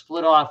years ago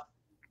split off,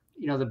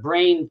 the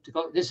brain to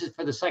go. This is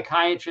for the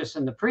psychiatrists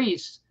and the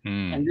priests,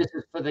 and this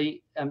is for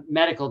the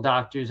medical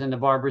doctors and the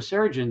barber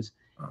surgeons.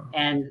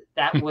 And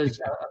that was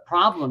a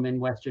problem in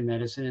Western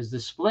medicine, is the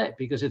split,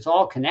 because it's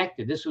all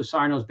connected. This was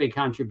Sarno's big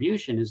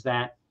contribution, is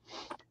that,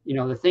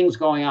 the things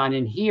going on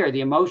in here, the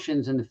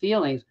emotions and the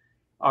feelings,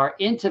 are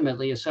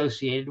intimately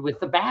associated with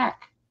the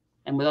back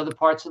and with other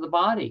parts of the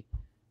body.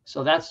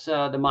 So that's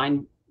the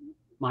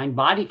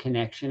mind-body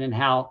connection and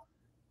how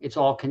it's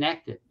all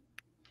connected.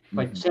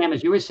 But Sam,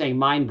 as you were saying,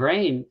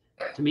 mind-brain,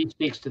 to me,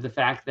 speaks to the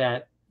fact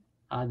that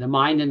The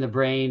mind and the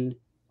brain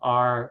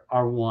are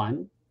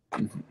one.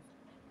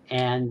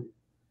 And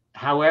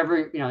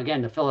however,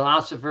 again, the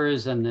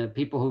philosophers and the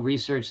people who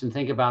research and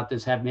think about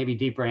this have maybe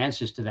deeper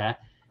answers to that.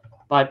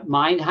 But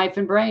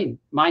mind-brain,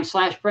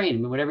 mind/brain, I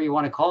mean, whatever you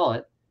want to call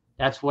it,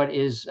 that's what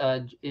is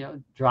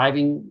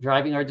driving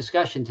our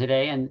discussion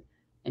today and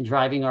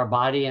driving our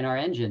body and our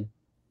engine.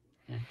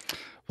 Yeah.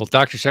 Well,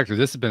 Dr. Schechter,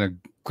 this has been a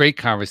great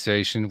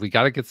conversation. We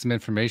got to get some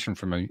information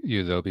from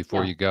you, though,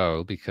 before you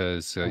go,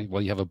 because,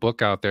 well, you have a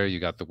book out there, you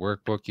got the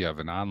workbook, you have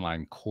an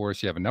online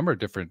course, you have a number of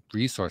different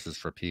resources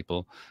for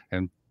people.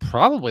 And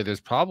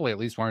there's probably at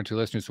least one or two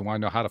listeners who want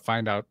to know how to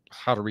find out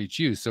how to reach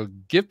you. So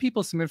give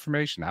people some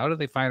information. How do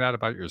they find out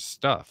about your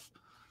stuff?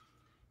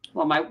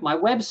 Well, my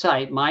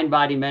website,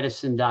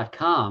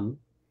 mindbodymedicine.com,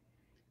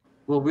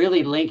 will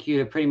really link you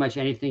to pretty much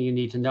anything you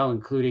need to know,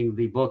 including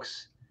the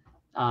books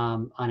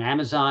on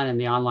Amazon and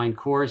the online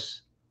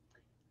course.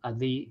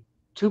 The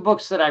two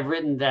books that I've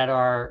written that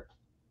are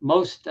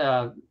most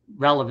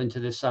relevant to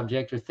this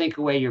subject are Think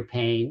Away Your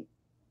Pain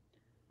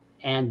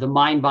and the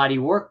MindBody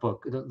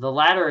Workbook. The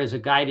latter is a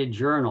guided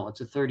journal.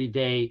 It's a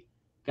 30-day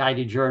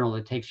guided journal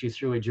that takes you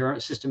through a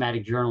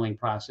systematic journaling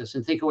process.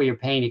 And Think Away Your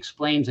Pain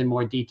explains in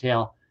more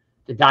detail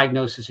the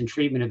diagnosis and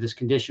treatment of this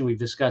condition we've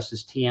discussed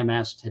as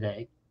TMS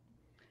today.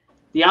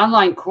 The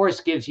online course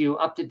gives you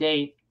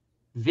up-to-date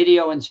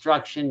video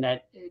instruction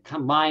that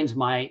combines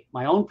my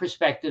own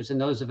perspectives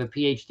and those of a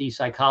PhD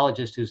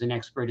psychologist who's an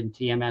expert in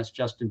TMS,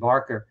 Justin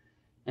Barker.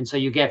 And so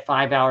you get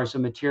 5 hours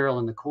of material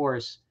in the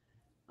course,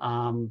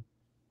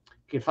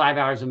 get 5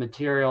 hours of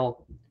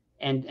material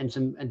and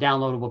some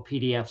downloadable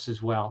PDFs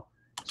as well.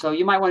 So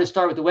you might want to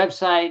start with the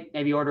website,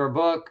 maybe order a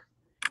book.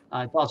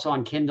 It's also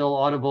on Kindle,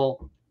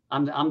 Audible.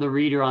 I'm the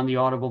reader on the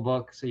Audible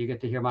book, so you get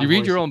to hear my voice. You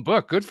read your own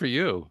book. Good for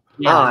you.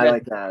 Yeah, I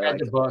like that. I read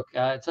the book.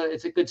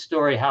 It's a good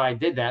story how I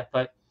did that,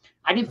 but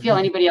I didn't feel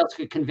anybody else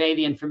could convey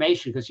the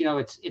information because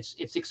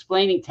it's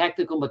explaining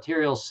technical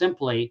materials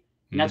simply,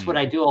 and that's what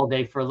I do all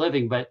day for a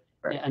living. But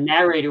a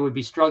narrator would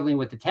be struggling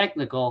with the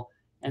technical,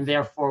 and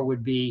therefore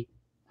would be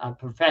a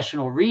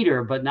professional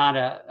reader, but not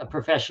a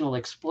professional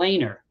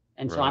explainer.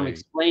 And so I'm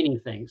explaining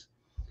things.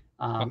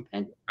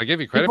 And I give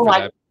you credit for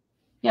that.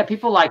 Yeah,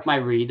 people like my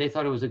read. They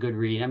thought it was a good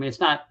read. I mean, it's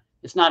not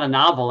a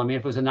novel. I mean,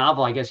 if it was a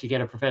novel, I guess you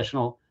get a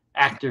professional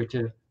actor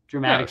to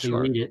dramatically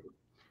read it.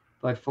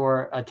 But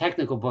for a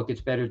technical book, it's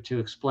better to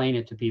explain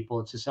it to people.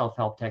 It's a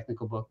self-help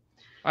technical book.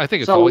 I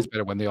think it's always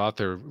better when the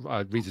author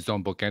reads his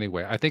own book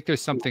anyway. I think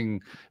there's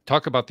something,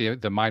 talk about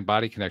the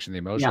mind-body connection, the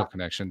emotional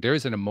connection. There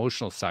is an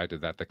emotional side to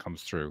that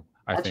comes through.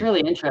 That's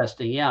really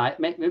interesting. Yeah,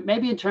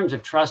 maybe in terms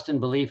of trust and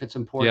belief, it's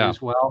important as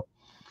well.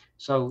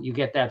 So you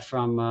get that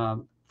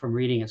from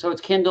reading it. So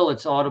it's Kindle,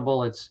 it's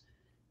Audible, it's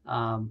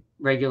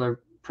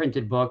regular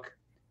printed book.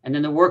 And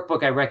then the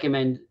workbook, I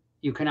recommend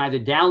you can either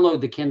download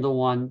the Kindle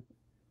one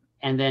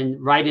and then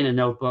write in a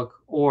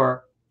notebook,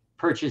 or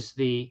purchase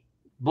the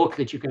book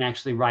that you can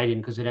actually write in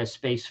because it has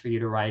space for you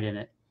to write in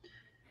it.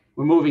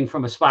 We're moving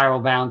from a spiral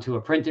bound to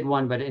a printed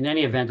one, but in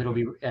any event, it'll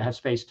have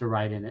space to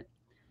write in it.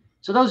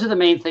 So those are the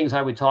main things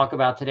I would talk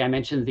about today. I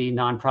mentioned the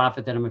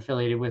nonprofit that I'm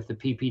affiliated with, the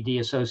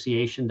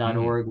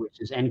ppdassociation.org, which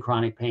is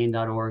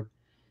endchronicpain.org.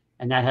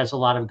 And that has a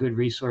lot of good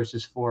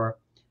resources for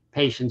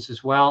patients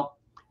as well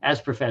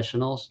as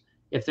professionals.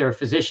 If there are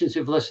physicians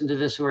who've listened to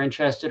this who are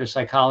interested, or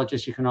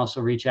psychologists, you can also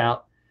reach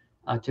out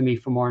to me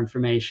for more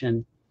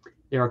information.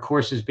 There are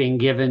courses being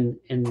given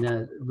in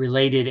the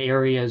related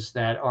areas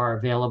that are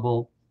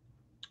available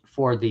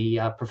for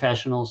the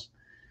professionals.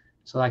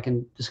 So I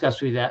can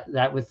discuss with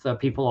that with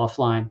people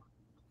offline.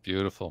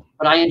 Beautiful.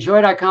 But I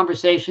enjoyed our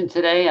conversation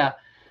today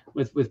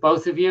with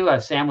both of you.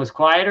 Sam was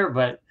quieter,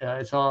 but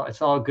it's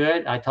all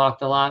good. I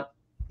talked a lot.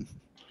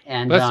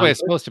 And that's the way it's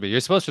supposed to be.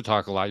 You're supposed to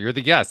talk a lot. You're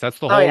the guest. That's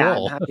the whole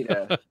role. I'm happy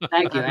to.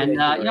 Thank you. And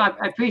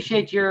I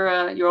appreciate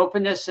your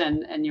openness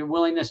and your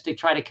willingness to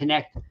try to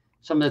connect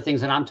some of the things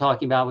that I'm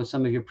talking about with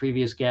some of your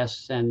previous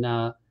guests. And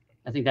I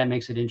think that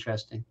makes it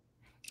interesting.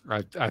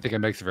 I think it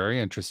makes it very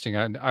interesting.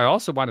 And I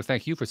also want to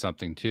thank you for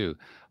something too.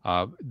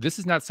 This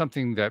is not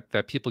something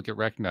that people get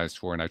recognized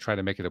for, and I try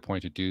to make it a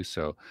point to do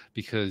so,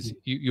 because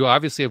you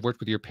obviously have worked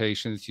with your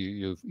patients,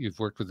 you've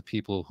worked with the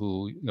people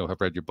who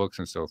have read your books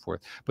and so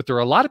forth. But there are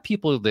a lot of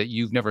people that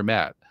you've never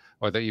met,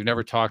 or that you've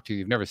never talked to,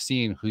 you've never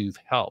seen, who you've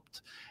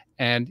helped.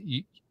 And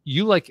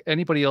you, like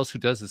anybody else who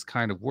does this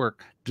kind of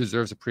work,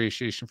 deserves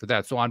appreciation for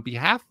that. So on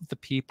behalf of the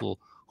people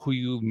who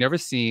you've never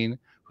seen,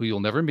 who you'll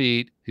never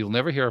meet, who you'll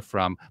never hear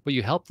from, but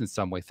you helped in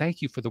some way,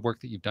 thank you for the work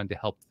that you've done to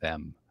help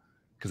them,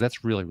 because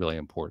that's really, really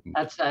important.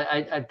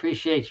 I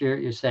appreciate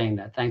your saying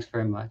that. Thanks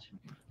very much.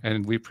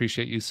 And we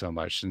appreciate you so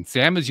much. And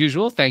Sam, as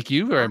usual, thank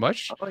you very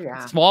much. Oh,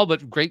 yeah. Small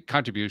but great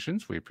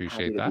contributions. We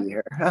appreciate that. Happy to be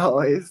here,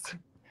 always.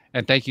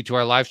 And thank you to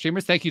our live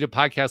streamers. Thank you to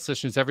podcast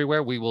listeners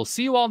everywhere. We will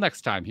see you all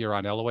next time here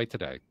on LOA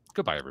Today.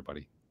 Goodbye,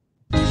 everybody.